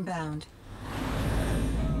 Craft inbound.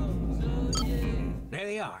 There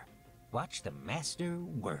they are. Watch the master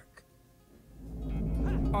work.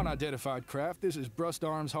 Unidentified craft, this is Brust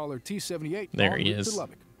Arms Hauler T-78. There he en route is. to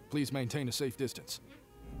Lubbock. Please maintain a safe distance.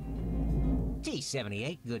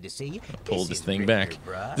 T-78, good to see you. Pull this is thing Richter, back.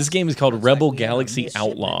 bruh. This game is called Looks Rebel like we have a Galaxy misshipment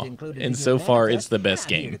Outlaw, included in and your so far manifest. it's the best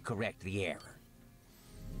I'm here game. to correct the error.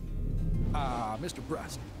 Mr.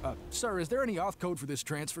 Brust. Sir, is there any auth code for this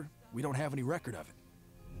transfer? We don't have any record of it.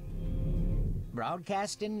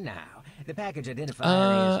 Broadcasting now. The package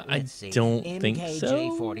identifier is, let's see, I don't think so.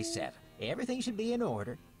 MKJ47. Everything should be in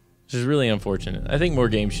order. Which is really unfortunate. I think more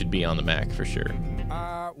games should be on the Mac for sure.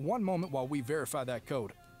 One moment while we verify that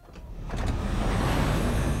code.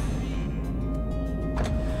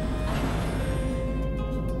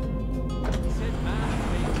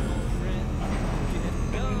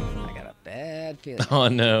 I got a bad feeling. Oh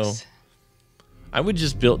no. I would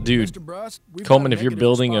just build, dude. Mr. Brust, we've Coleman, got if you're negative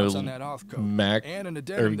building response on a that auth code, Mac and an or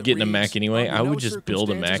addendum that getting a Mac reads, anyway, I "Under would no just build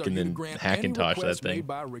a circumstances Mac are and you to then grant hack any and tosh that request thing. made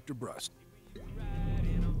by Richter Brust."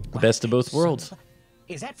 Best of both worlds.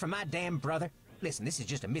 Is that from my damn brother? Listen, this is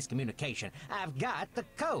just a miscommunication. I've got the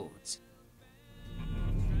codes.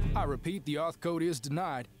 I repeat, the auth code is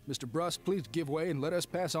denied. Mr. Brust, please give way and let us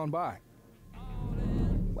pass on by.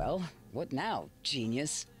 Well, what now,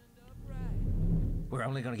 genius? We're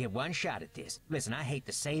only gonna get one shot at this. Listen, I hate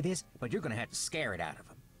to say this, but you're gonna have to scare it out of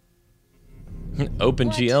them. Open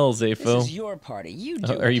GL, This Zafo. is your party. You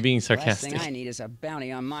do Are you it. being The last sarcastic? thing I need is a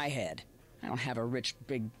bounty on my head. I don't have a rich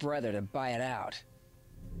big brother to buy it out.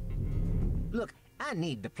 Look, I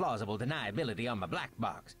need the plausible deniability on my black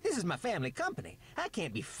box. This is my family company. I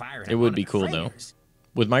can't be firing. It would be cool though.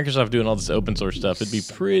 With Microsoft doing all this open source stuff, it'd be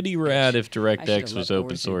pretty rad if I should've DirectX was let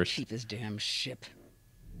open Orson source. Keep his damn ship.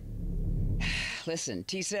 Listen,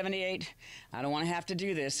 T-78, I don't want to have to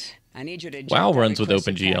do this. I need you to eject WoW that runs with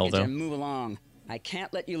requested OpenGL, package though. and move along. I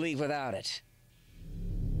can't let you leave without it.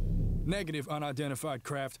 Negative, unidentified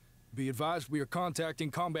craft. Be advised, we are contacting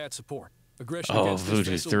combat support. Aggression Oh, against this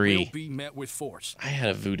Voodoo vessel 3. will be met with force. I had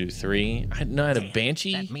a Voodoo 3. I had a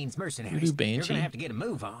Banshee. That means mercenaries. Voodoo You're Banshee. gonna have to get a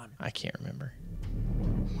move on. I can't remember.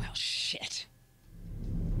 Well, shit.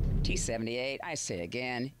 T-78, I say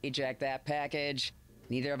again, eject that package.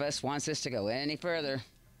 Neither of us wants this to go any further.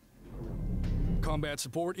 Combat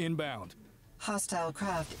support inbound. Hostile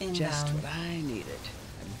craft inbound. Just what I needed.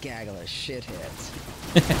 A gaggle of shitheads.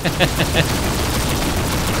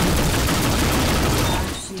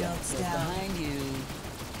 Shields down. Behind you.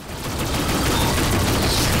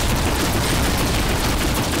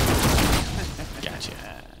 Gotcha.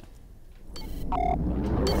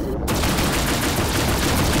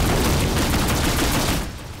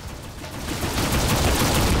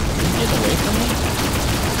 Get away from me.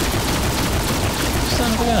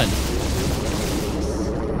 Son of a gun.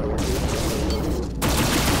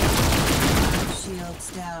 Shields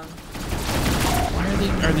down. Why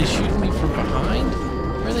are they shooting me from behind?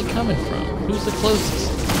 Where are they coming from? Who's the closest?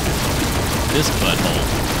 This butthole.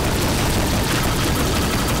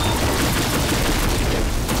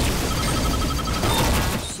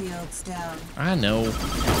 Shields down. I know.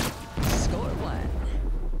 Score one.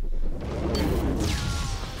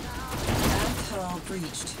 Hull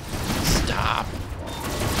breached. Stop.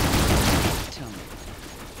 Tell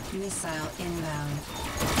me. Missile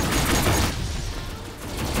inbound.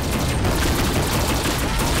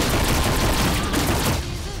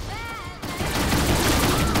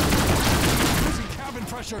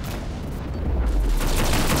 pressure.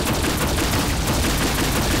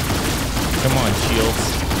 Come on, Shields.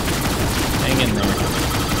 Hang in there.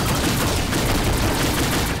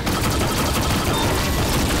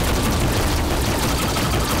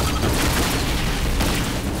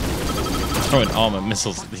 Throwing all my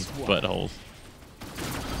missiles at these buttholes.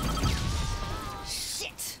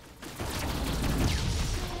 Shit.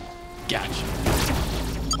 Gotcha.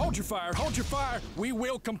 Hold your fire, hold your fire. We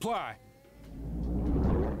will comply.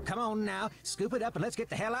 Come on now, scoop it up and let's get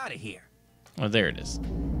the hell out of here. Oh, there it is.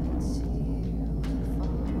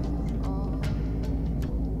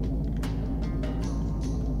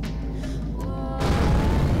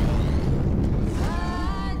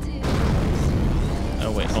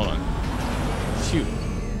 Oh, wait, hold on. Shoot.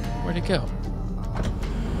 Where'd it go?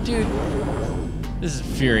 Dude, this is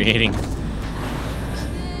infuriating.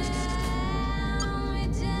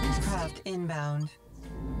 Craft inbound.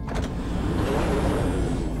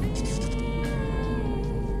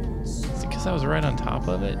 Is it because I was right on top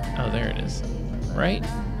of it? Oh, there it is. Right?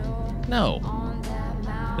 No.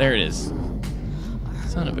 There it is.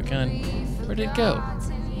 Son of a gun. Where'd it go?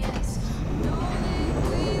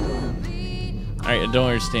 Alright, I don't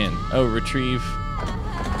understand. Oh, retrieve.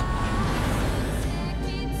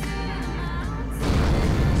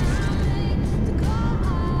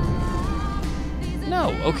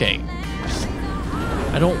 No, okay.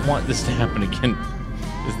 I don't want this to happen again.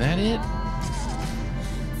 Is that it?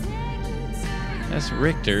 That's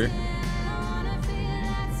Richter.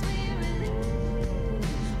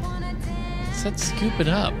 It said scoop it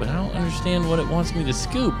up, but I don't understand what it wants me to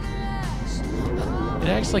scoop. It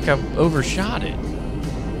acts like I've overshot it.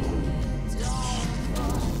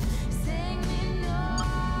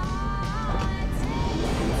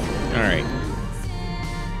 Alright.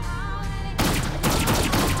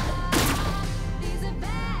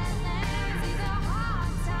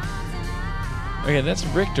 Okay, that's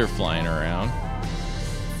Richter flying around.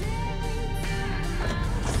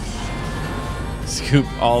 Scoop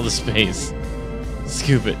all the space.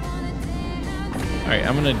 Scoop it. Alright,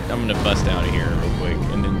 I'm gonna bust out of here real quick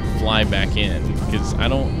and then fly back in because I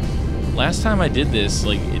don't. Last time I did this,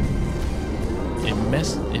 like it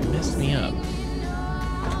messed me up.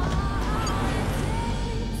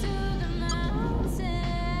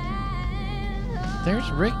 There's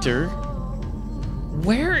Richter.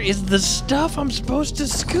 Where is the stuff I'm supposed to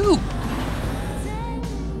scoop?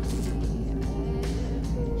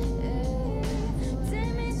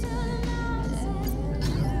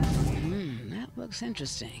 That looks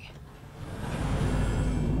interesting.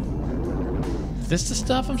 Is this the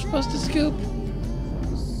stuff I'm supposed to scoop?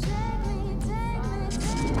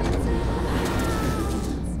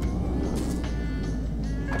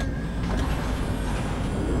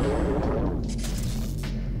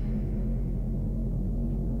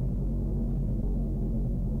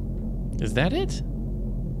 Is that it?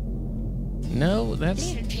 No,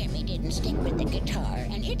 that's... Little Jimmy didn't stick with the guitar,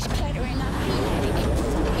 and it's cluttering up the attic.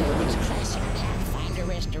 It was classic Pathfinder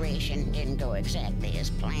restoration. Didn't go exactly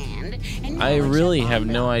as planned. And I really have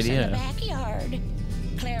no idea. In the backyard.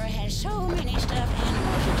 Clara has so many stuffed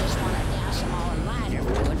animals who just want to douse them all in lighter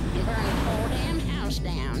fluid and burn the whole damn house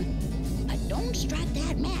down. But don't strike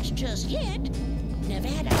that match just yet.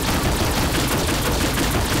 Nevada.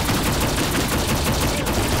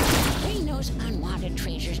 Bring those unwanted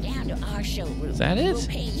treasures down to our showroom. Is that it? We'll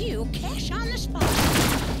pay you cash on the spot.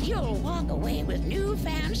 You'll walk away with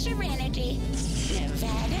newfound serenity.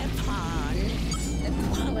 Nevada Pawn. The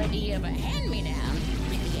quality of a hand-me-down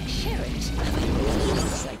and the assurance of a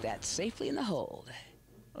Looks like that's safely in the hold.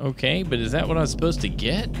 Okay, but is that what I was supposed to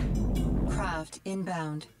get? Craft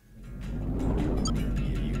inbound.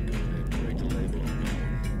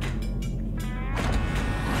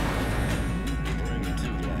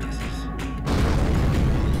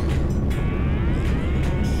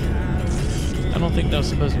 I don't think that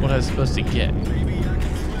was what I was supposed to get.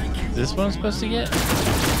 Is this what I'm supposed to get?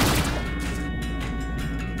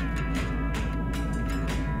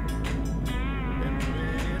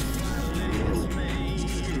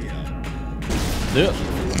 Ugh.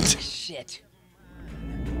 Shit.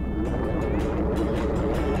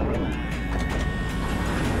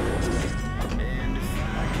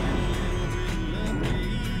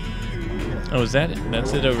 Oh, is that it?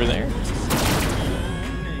 That's it over there?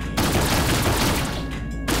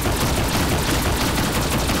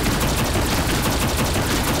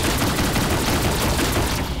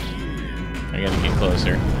 I gotta get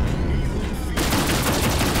closer.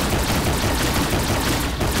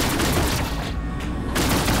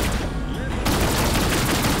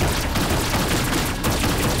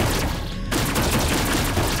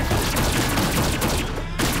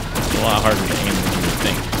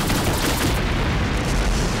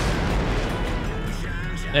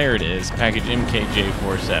 There it is. Package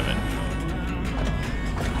MKJ47.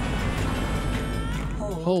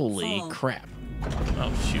 Holy crap.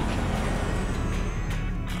 Oh, shoot.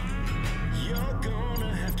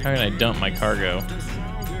 How can I dump my cargo?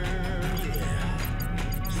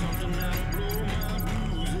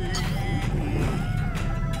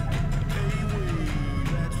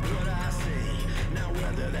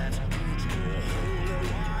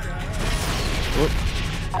 Whoop.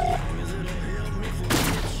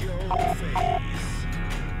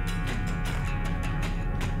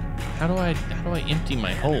 How do I empty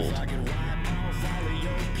my hold?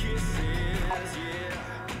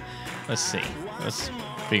 Let's see. Let's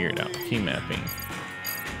figure it out. Key mapping.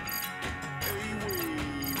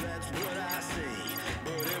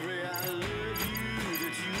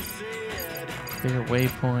 Clear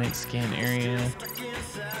waypoint, scan area.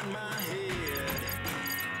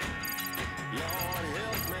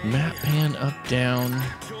 Map pan up, down.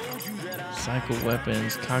 Cycle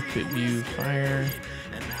weapons, cockpit view, fire.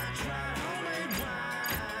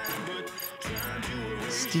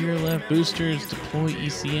 Steer left, boosters, deploy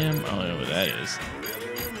ECM. I don't know what that is.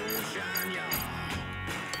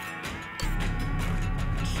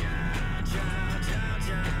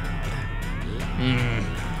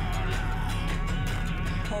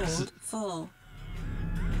 Hold full.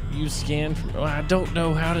 You scan from, oh, I don't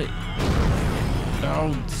know how to.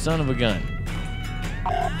 Oh, son of a gun.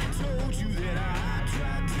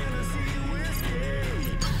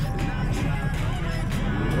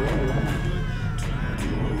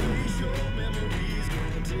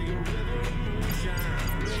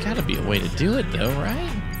 There's gotta be a way to do it though, right?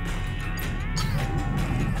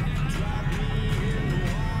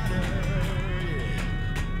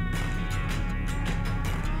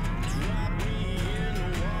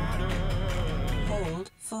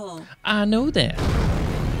 Hold full. I know that.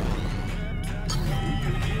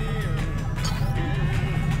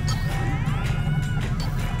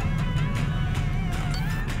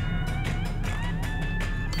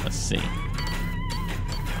 Let's see.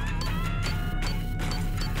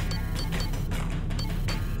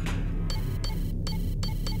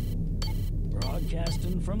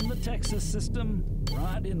 Broadcasting from the Texas system,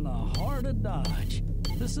 right in the heart of Dodge.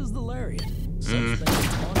 This is the Lariat. Substation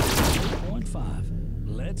 1.5.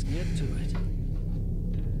 Let's get to it.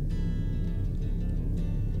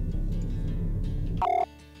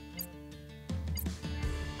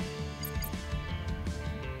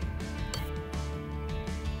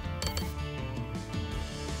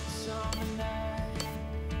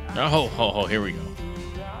 Oh, here we go.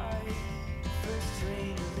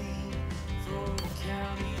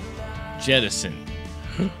 Jettison.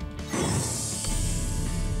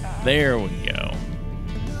 There we go.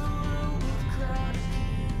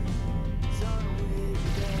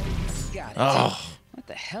 Got it. Oh. What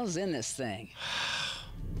the hell's in this thing?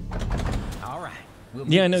 All right. We'll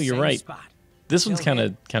Yeah, I meet know the you're same right. spot. This one's Go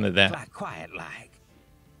ahead. kind of that. Fly quiet like.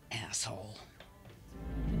 Asshole.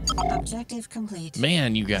 Objective complete.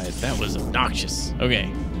 Man, you guys, that was obnoxious.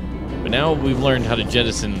 Okay. But now we've learned how to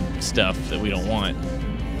jettison stuff that we don't want,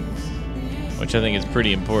 which I think is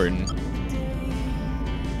pretty important.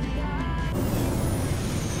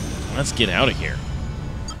 Let's get out of here.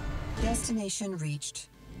 Destination reached.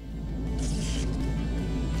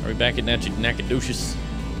 Are we back at Nacogdoches?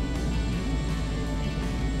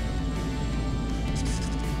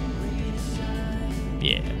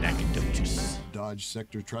 Yeah, Nacogdoches. Dodge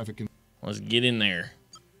sector traffic. Let's get in there.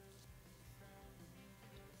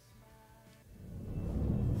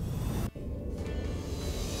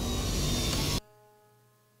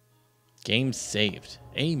 Game saved.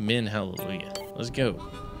 Amen, hallelujah. Let's go.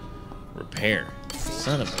 Repair.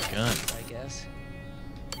 Son of a gun. I guess.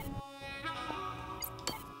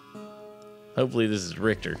 Hopefully this is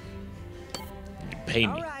Richter. You pay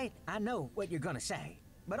me. All right, I know what you're gonna say,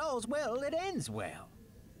 but all's well that ends well.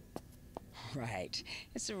 Right.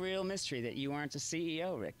 It's a real mystery that you aren't the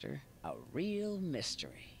CEO, Richter. A real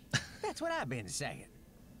mystery. That's what I've been saying.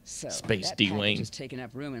 So, Space that D-Wayne. package is taking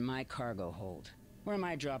up room in my cargo hold. Where am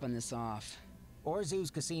I dropping this off?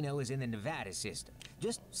 Orzu's casino is in the Nevada system.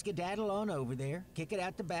 Just skedaddle on over there, kick it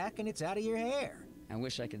out the back, and it's out of your hair. I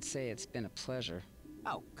wish I could say it's been a pleasure.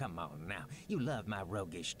 Oh, come on now. You love my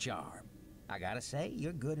roguish charm. I gotta say,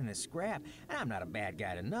 you're good in a scrap, and I'm not a bad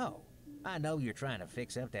guy to know. I know you're trying to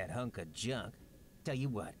fix up that hunk of junk. Tell you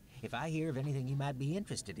what, if I hear of anything you might be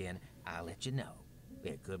interested in, I'll let you know.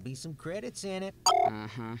 There could be some credits in it.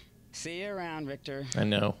 Uh-huh. See you around, Richter. I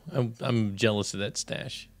know. I'm jealous of that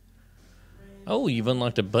stash. Oh, you've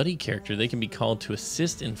unlocked a buddy character. They can be called to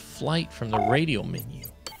assist in flight from the radio menu.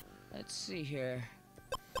 Let's see here.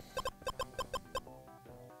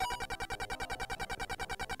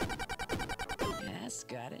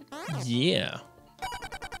 Yeah.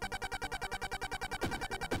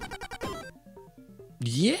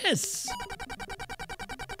 Yes.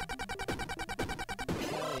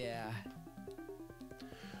 Hell yeah.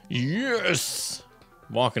 Yes.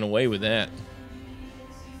 Walking away with that.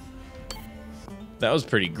 That was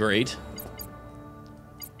pretty great.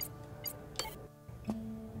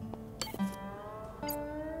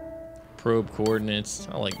 Probe coordinates.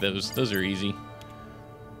 I like those. Those are easy.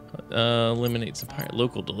 Eliminate some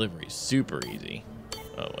local deliveries. Super easy.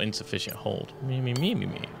 Oh, insufficient hold. Me.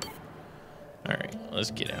 Alright,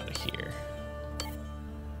 let's get out of here.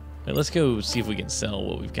 Right, let's go see if we can sell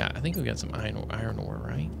what we've got. I think we've got some iron ore,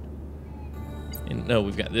 right? And no,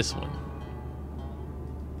 we've got this one.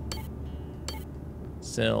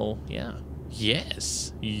 Sell, yeah.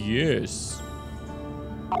 Yes. Yes.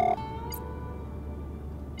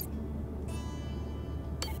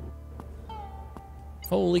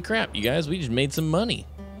 Holy crap, you guys, we just made some money.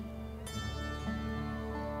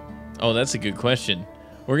 Oh, that's a good question.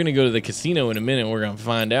 We're gonna go to the casino in a minute and we're gonna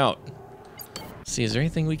find out. See, is there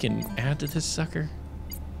anything we can add to this sucker?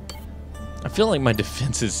 I feel like my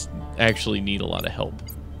defenses actually need a lot of help,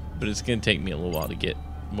 but it's gonna take me a little while to get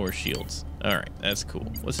more shields. Alright, that's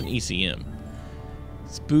cool. What's an ECM?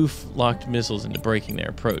 Spoof locked missiles into breaking their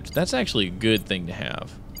approach. That's actually a good thing to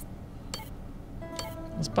have.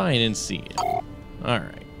 Let's buy an NCM.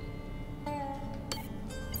 Alright.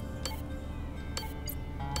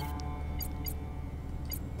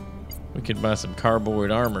 We could buy some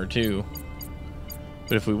cardboard armor too.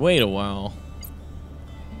 But if we wait a while,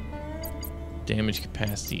 damage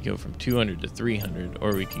capacity go from 200 to 300,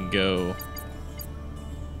 or we can go,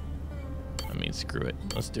 I mean, screw it.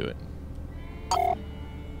 Let's do it.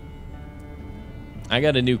 I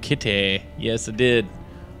got a new kitty. Yes, I did.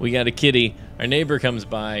 We got a kitty. Our neighbor comes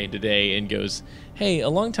by today and goes, hey, a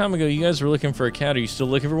long time ago, you guys were looking for a cat. Are you still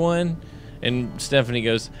looking for one? And Stephanie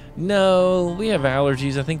goes, no, we have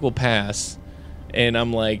allergies. I think we'll pass. And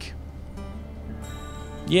I'm like,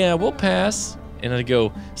 yeah, we'll pass. And I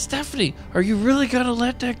go, Stephanie, are you really going to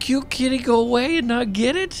let that cute kitty go away and not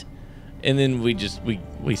get it? And then we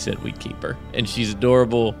said we'd keep her. And she's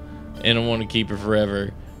adorable. And I want to keep her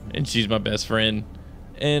forever. And she's my best friend.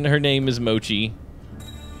 And her name is Mochi.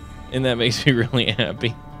 And that makes me really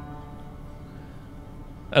happy.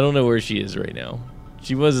 I don't know where she is right now.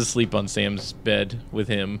 She was asleep on Sam's bed with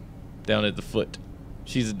him down at the foot.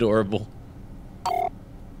 She's adorable.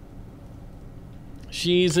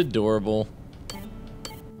 She's adorable.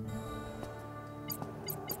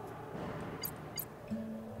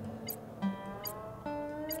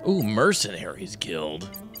 Ooh, Mercenaries Guild.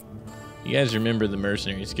 You guys remember the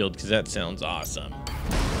Mercenaries Guild because that sounds awesome.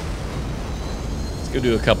 Let's go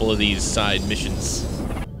do a couple of these side missions.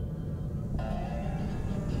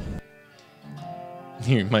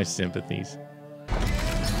 Here, my sympathies.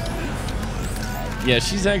 Yeah,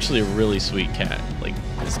 she's actually a really sweet cat. Like,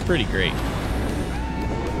 it's pretty great.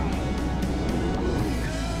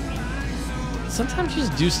 Sometimes you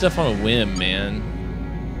just do stuff on a whim, man.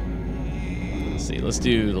 Let's see, let's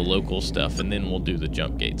do the local stuff and then we'll do the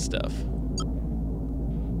jump gate stuff.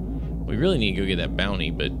 We really need to go get that bounty,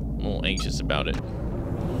 but I'm a little anxious about it.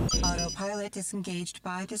 Autopilot disengaged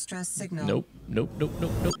by distress signal. Nope.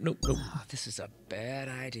 Oh, this is a bad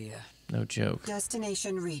idea. No joke.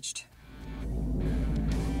 Destination reached.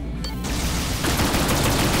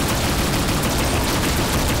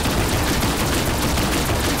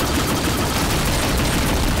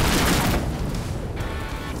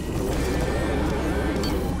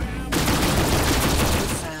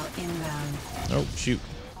 Oh, shoot.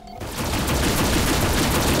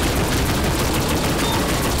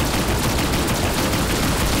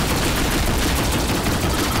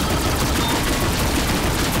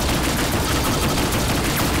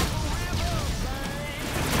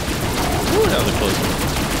 Ooh, that was a close one.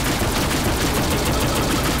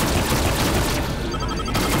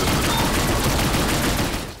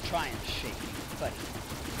 Try and shake me, buddy.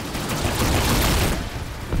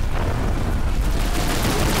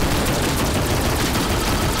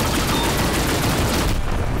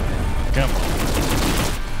 Come on.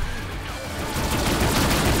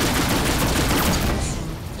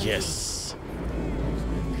 Yes.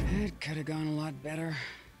 It could have gone a lot better.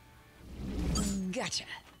 Gotcha.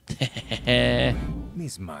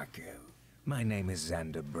 Miss Marco, my name is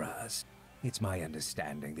Xander Brust. It's my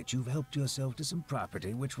understanding that you've helped yourself to some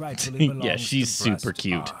property which rightfully belongs Yeah, she's to Brust super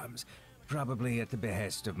cute. Farms, probably at the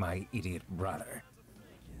behest of my idiot brother.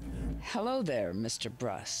 Hello there, Mr.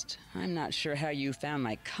 Brust. I'm not sure how you found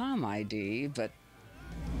my comm ID, but...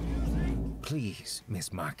 Please,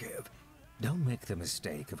 Miss Markov, Don't make the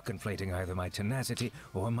mistake of conflating either my tenacity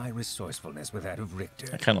or my resourcefulness with that of Richter.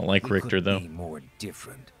 I kind of like We Richter, could though. be more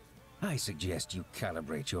different. I suggest you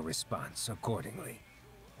calibrate your response accordingly.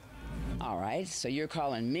 All right, so you're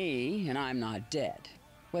calling me, and I'm not dead.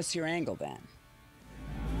 What's your angle, then?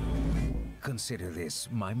 Consider this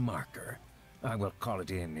my marker. I will call it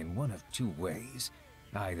in one of two ways.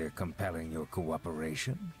 Either compelling your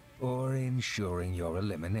cooperation, or ensuring your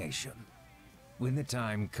elimination. When the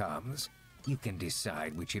time comes, you can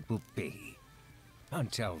decide which it will be.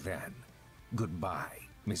 Until then, goodbye,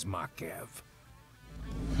 Ms. Markev.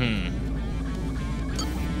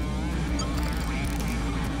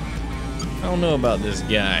 I don't know about this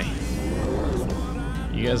guy.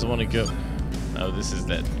 You guys want to go? Oh, this is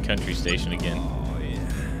that country station again. Oh, yeah.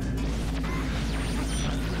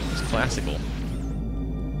 It's classical.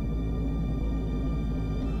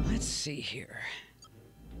 Let's see here.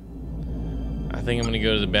 I think I'm going to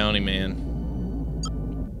go to the bounty man.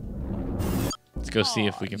 Let's go see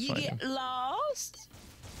if we can find him. Lost?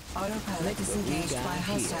 Autopilot disengaged by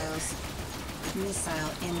hostiles.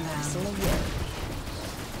 Missile inbound.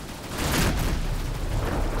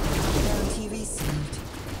 Bounty received.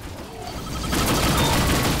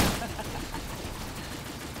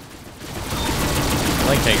 I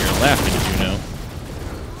like how you're laughing, Juno.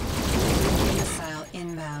 Missile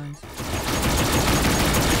inbound.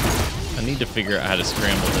 I need to figure out how to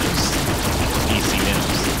scramble those ECMs.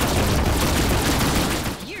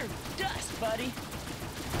 You're dust, buddy.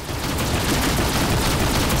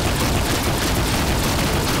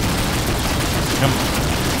 Come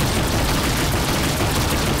on.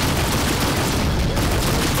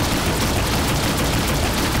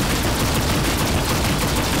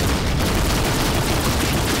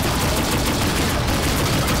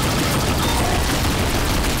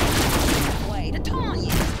 Way to taunt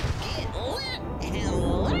you. Get lit and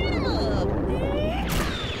lit up.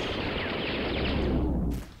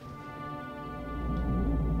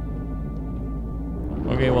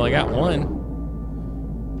 Okay, well, I got one.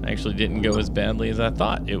 Actually didn't go as badly as I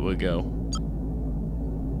thought it would go.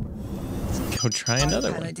 Let's go try another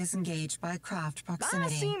Autopilot one. disengaged by craft I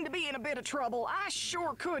proximity. seem to be in a bit of trouble. I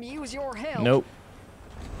sure could use your help. Nope.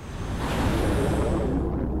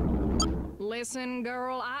 Listen,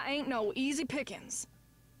 girl, I ain't no easy pickings.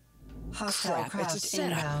 Hostile Crap, it's a craft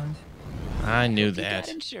setup. inbound. I knew You got that.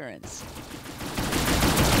 insurance.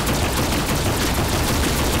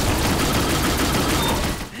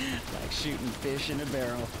 Like shooting fish in a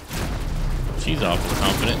barrel. She's awful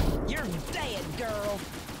confident. You're dead, girl.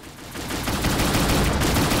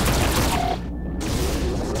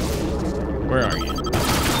 Where are you?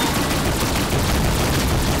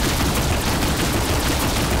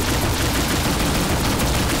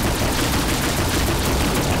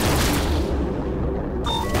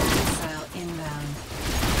 Missile inbound.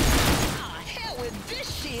 Ah, hell with this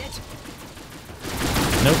shit.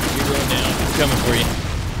 Nope, you're going down. I'm coming for you.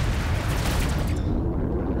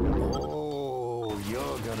 Oh,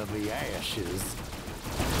 you're gonna be ashes.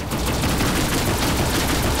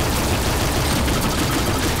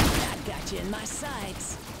 I got you in my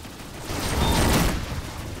sights.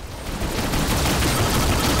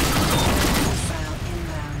 Missile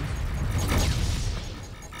inbound.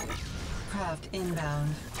 Craft inbound.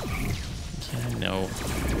 Yeah, I know.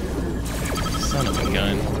 Son of a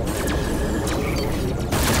gun.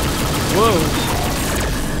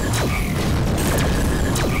 Whoa!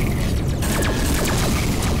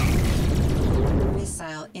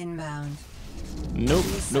 Missile inbound. Nope, nope,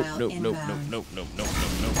 Missile nope, nope, nope, inbound. nope, nope, nope,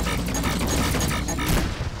 nope, nope, nope.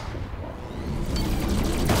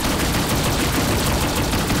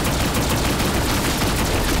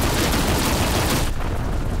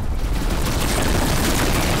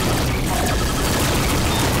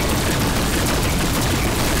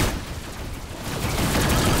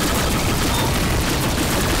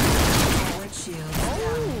 Forward shields down.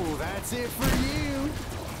 Oh, that's it for you.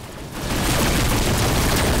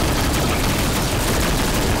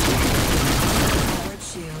 Forward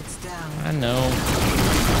shields down. I know.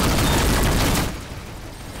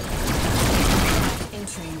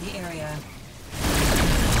 Entering the area.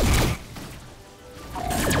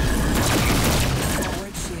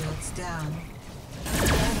 Forward shields down.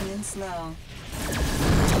 Ordnance low.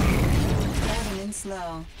 Ordnance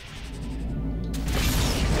low.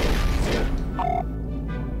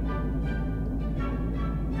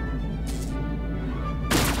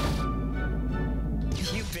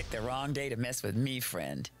 You picked the wrong day to mess with me,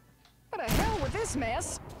 friend. What the hell with this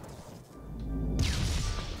mess?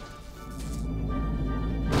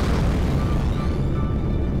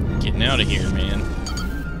 Getting out of here, man.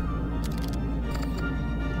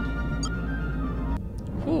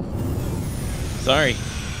 Sorry.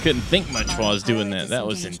 Couldn't think much while I was doing that. That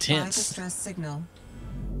was Disengaged intense. by distress signal.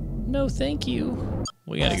 No, thank you.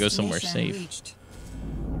 We gotta go somewhere Destination safe. reached.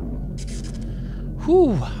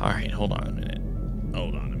 Whew. Alright, hold on a minute.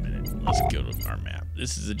 Hold on a minute. Let's go to our map.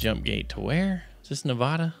 This is a jump gate to where? Is this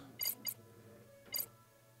Nevada?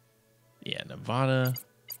 Yeah, Nevada.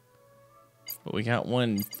 But we got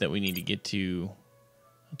one that we need to get to.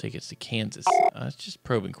 I'll take us to Kansas. It's just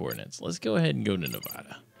probing coordinates. Let's go ahead and go to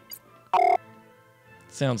Nevada.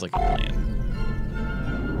 Sounds like a plan.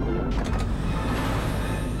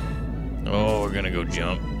 Oh, we're gonna go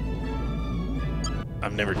jump.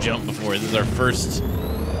 I've never jumped before. This is our first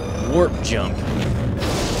warp jump.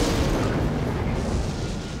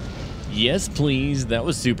 Yes, please. That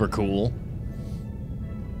was super cool.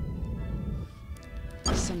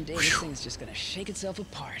 Someday this thing's just gonna shake itself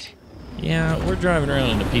apart. Yeah, we're driving around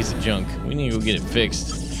in a piece of junk. We need to go get it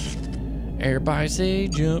fixed. Everybody say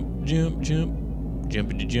jump, jump, jump.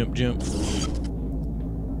 Jumpity jump, jump.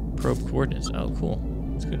 Probe coordinates. Oh, cool.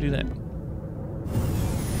 Let's go do that.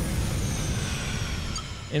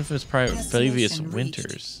 Infamous Private Flavius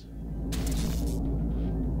Winters.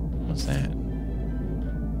 What's that?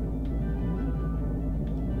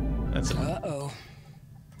 That's a... Uh-oh.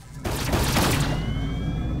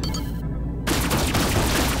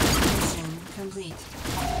 Mission complete.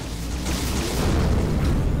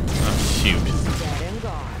 Oh, shoot. Dead and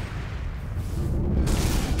gone.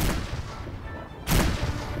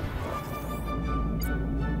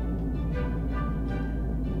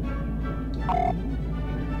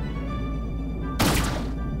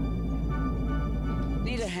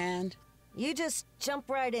 Need a hand? You just jump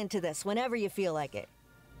right into this whenever you feel like it.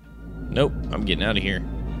 Nope, I'm getting out of here.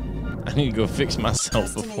 I need to go fix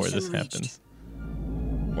myself before this happens.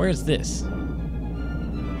 Where is this?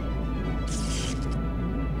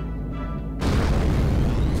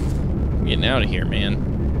 I'm getting out of here, man.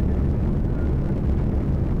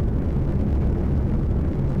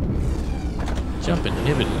 Jump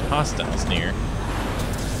inhibited. Hostiles near.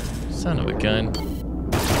 Son of a gun.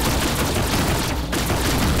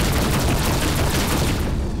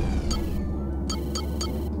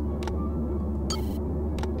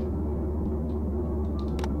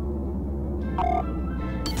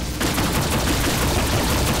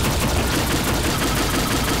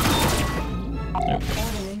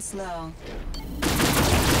 Ordnance low.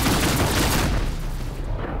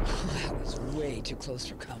 That was way too close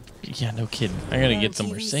for comfort. Yeah, no kidding. I gotta get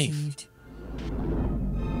somewhere safe.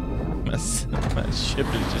 My ship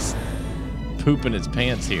is just pooping its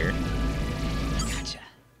pants here. Gotcha.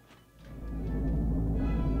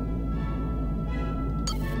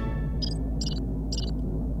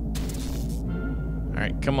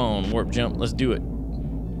 Alright, come on, warp jump. Let's do it.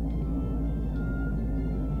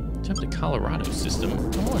 Jump to Colorado system. I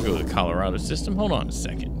want to go to the Colorado system. Hold on a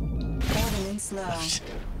second. Ordnance low.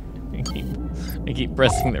 I keep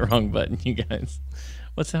pressing the wrong button, you guys.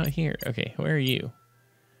 What's out here? Okay, where are you?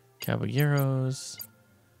 Caballeros.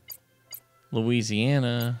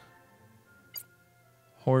 Louisiana.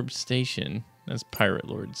 Horb Station. That's Pirate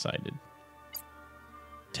Lord sighted.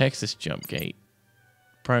 Texas Jump Gate.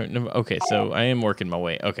 Okay, so I am working my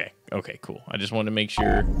way. Okay, cool. I just wanted to make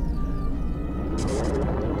sure.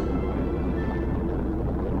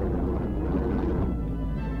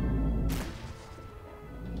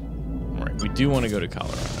 We do want to go to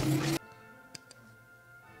Colorado.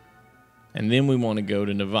 And then we want to go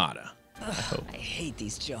to Nevada. Ugh, I hate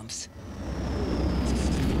these jumps.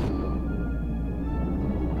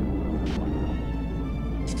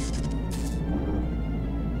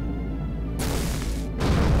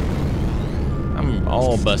 I'm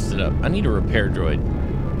all busted up. I need a repair droid.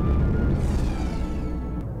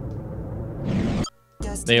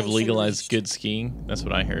 They have legalized good skiing. That's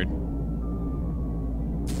what I heard.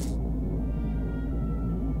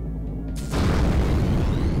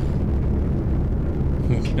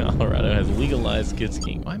 Colorado has legalized good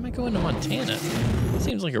skiing. Why am I going to Montana?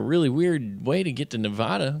 Seems like a really weird way to get to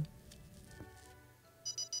Nevada.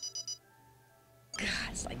 God,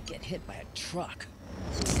 it's like getting hit by a truck.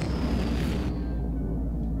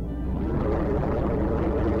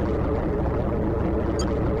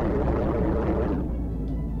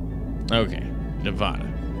 Okay, Nevada.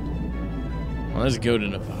 Well, let's go to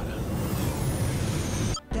Nevada.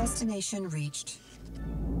 Destination reached.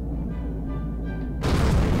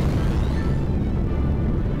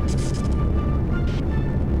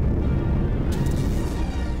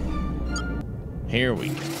 Here we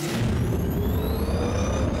go.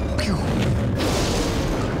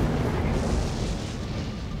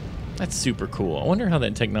 That's super cool. I wonder how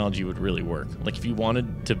that technology would really work. Like if you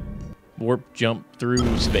wanted to warp jump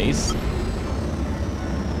through space.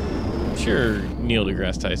 sure Neil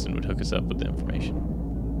deGrasse Tyson would hook us up with the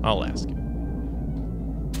information. I'll ask him.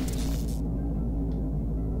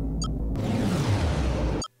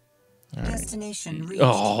 All right. Destination reached.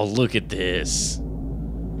 Oh, look at this.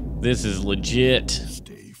 This is legit.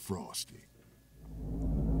 Stay frosty.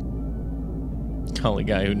 Call a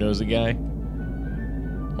guy who knows a guy.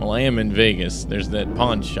 Well, I am in Vegas. There's that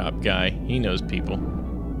pawn shop guy. He knows people.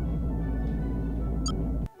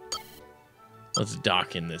 Let's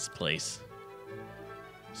dock in this place.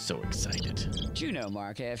 So excited. Juno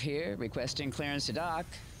Markev here, requesting clearance to dock.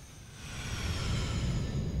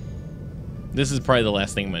 This is probably the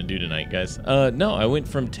last thing I'm going to do tonight, guys. No, I went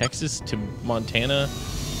from Texas to Montana.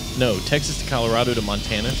 No, Texas to Colorado to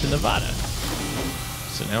Montana to Nevada.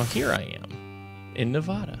 So now here I am in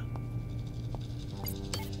Nevada.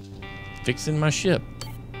 Fixing my ship.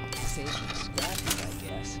 Save some scraps, I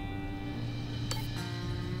guess.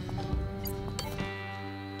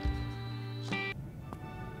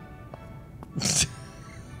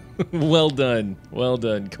 Well done. Well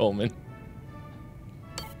done, Coleman.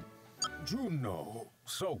 Juno,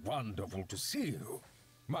 so wonderful to see you.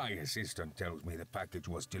 My assistant tells me the package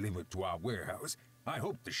was delivered to our warehouse. I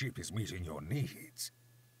hope the ship is meeting your needs.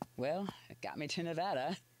 Well, it got me to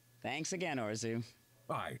Nevada. Thanks again, Orzu.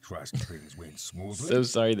 I trust things went smoothly. So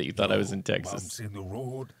sorry that you thought I was in Texas. Bumps in the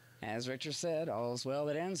road. As Richard said, all's well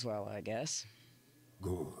that ends well, I guess.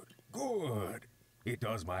 Good, good. It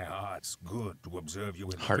does my hearts good to observe you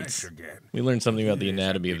in the Hearts. flesh again. We learned something about the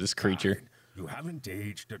anatomy of this creature. Kind. You haven't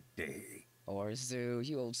aged a day. Orzu,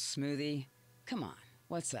 you old smoothie. Come on,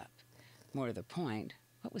 what's up? More to the point,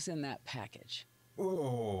 what was in that package?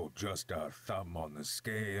 Oh, just a thumb on the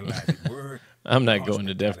scale, as it were. I'm not going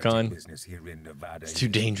to DEF CON. Business here in Nevada It's too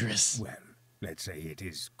dangerous. Well, let's say it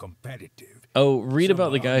is competitive. Oh, read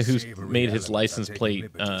about the guy who's made his license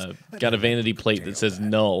plate, got a vanity plate that says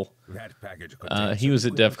null. He was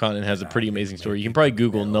at DEF CON and has a pretty amazing story. You can probably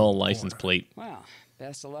Google null license plate. Well,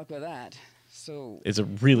 best of luck with that. So It's a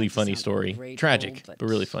really funny story. Tragic, but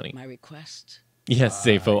really funny. My request? Yes,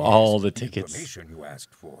 Zafo, all the tickets. Information you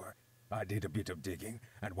asked for. I did a bit of digging,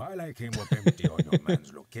 and while I came up empty on your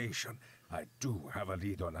man's location, I do have a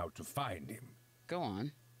lead on how to find him. Go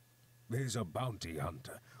on. There's a bounty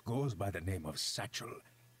hunter, goes by the name of Satchel.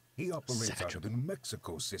 He operates out of the New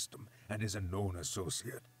Mexico system and is a known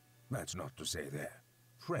associate. That's not to say they're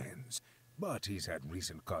friends, but he's had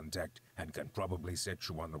recent contact and can probably set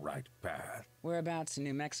you on the right path. Whereabouts in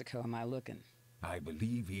New Mexico am I looking? I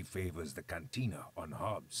believe he favors the cantina on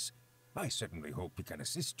Hobbs. I certainly hope he can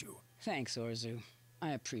assist you. Thanks, Orzu.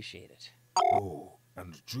 I appreciate it. Oh,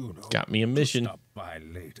 and Juno. Got me a mission. Stop by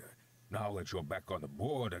later. Now that you're back on the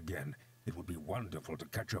board again, it would be wonderful to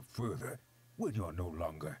catch up further when you're no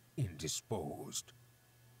longer indisposed.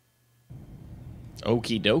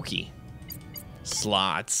 Okie dokie.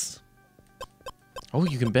 Slots. Oh,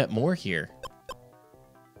 you can bet more here.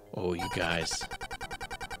 Oh, you guys.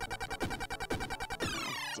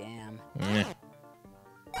 Damn.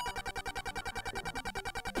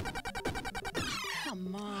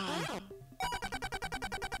 Come on.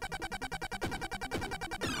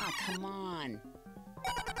 Ah, come on.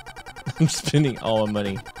 I'm spending all my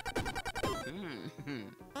money.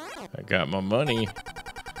 I got my money.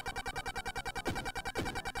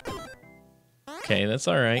 Okay, that's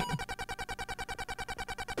all right.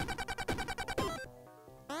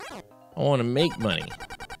 I want to make money.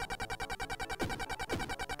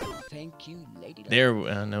 Thank you, lady. There,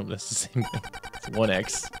 no, that's the same thing. It's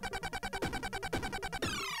 1x.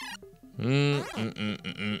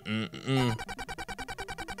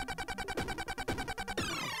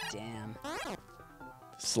 Damn.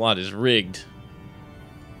 Slot is rigged.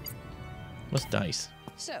 What's dice?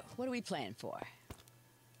 So, what are we playing for?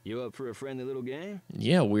 You up for a friendly little game?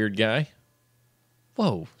 Yeah, weird guy.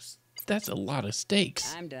 Whoa, that's a lot of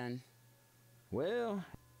stakes. I'm done. Well,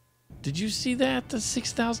 did you see that? The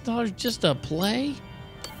 $6,000 just a play?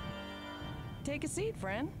 Take a seat,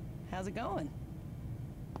 friend. How's it going?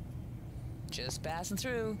 Just passing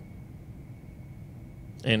through.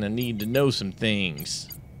 And I need to know some things.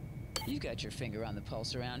 You got your finger on the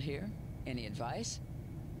pulse around here. Any advice?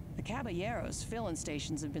 The Caballeros filling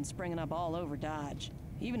stations have been springing up all over Dodge,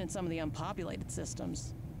 even in some of the unpopulated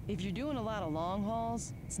systems. If you're doing a lot of long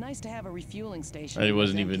hauls, it's nice to have a refueling station. I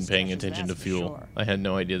wasn't even paying attention to fuel. Sure. I had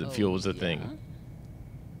no idea that fuel was a thing.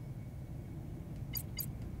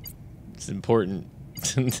 It's important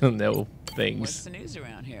to know things. What's the news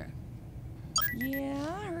around here?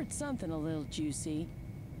 Yeah, I heard something a little juicy.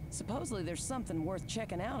 Supposedly there's something worth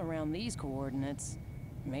checking out around these coordinates.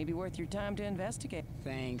 Maybe worth your time to investigate.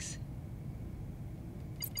 Thanks.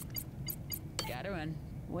 Gotta run.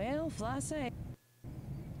 Well, fly safe.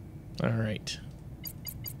 All right.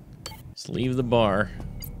 Let's leave the bar.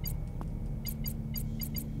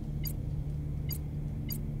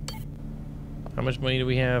 How much money do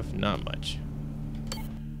we have? Not much.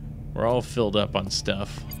 We're all filled up on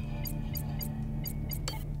stuff.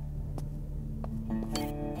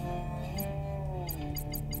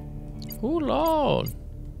 Oh, Lord.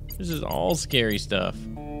 This is all scary stuff.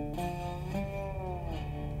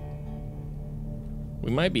 We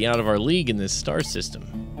might be out of our league in this star system.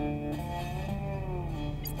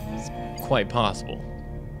 It's quite possible.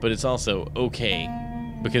 But it's also okay,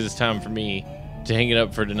 because it's time for me to hang it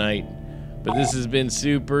up for tonight. But this has been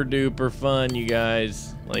super duper fun, you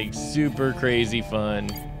guys. Like, super crazy fun.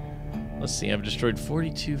 Let's see, I've destroyed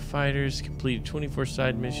 42 fighters, completed 24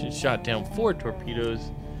 side missions, shot down 4 torpedoes,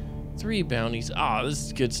 3 bounties. Ah, this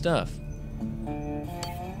is good stuff.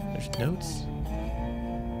 There's notes.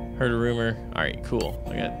 Heard a rumor. All right, cool.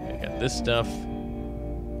 I got this stuff.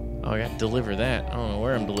 Oh, I got to deliver that. I don't know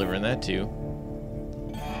where I'm delivering that to.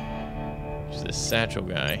 There's this satchel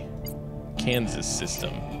guy. Kansas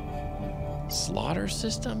system. Slaughter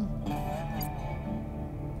system?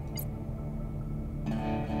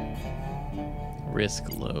 Risk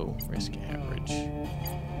low, risk average.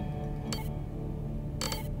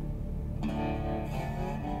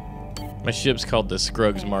 My ship's called the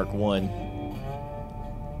Scruggs Mark 1.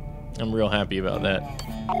 I'm real happy about that.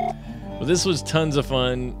 Well, this was tons of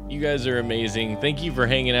fun. You guys are amazing. Thank you for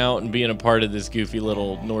hanging out and being a part of this goofy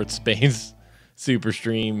little North Space super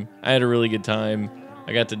stream. I had a really good time.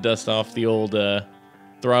 I got to dust off the old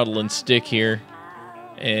throttle and stick here,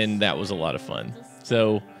 and that was a lot of fun.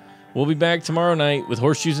 So we'll be back tomorrow night with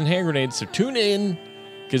horseshoes and hand grenades, so tune in,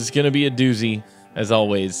 because it's going to be a doozy, as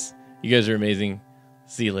always. You guys are amazing.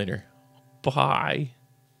 See you later. Bye.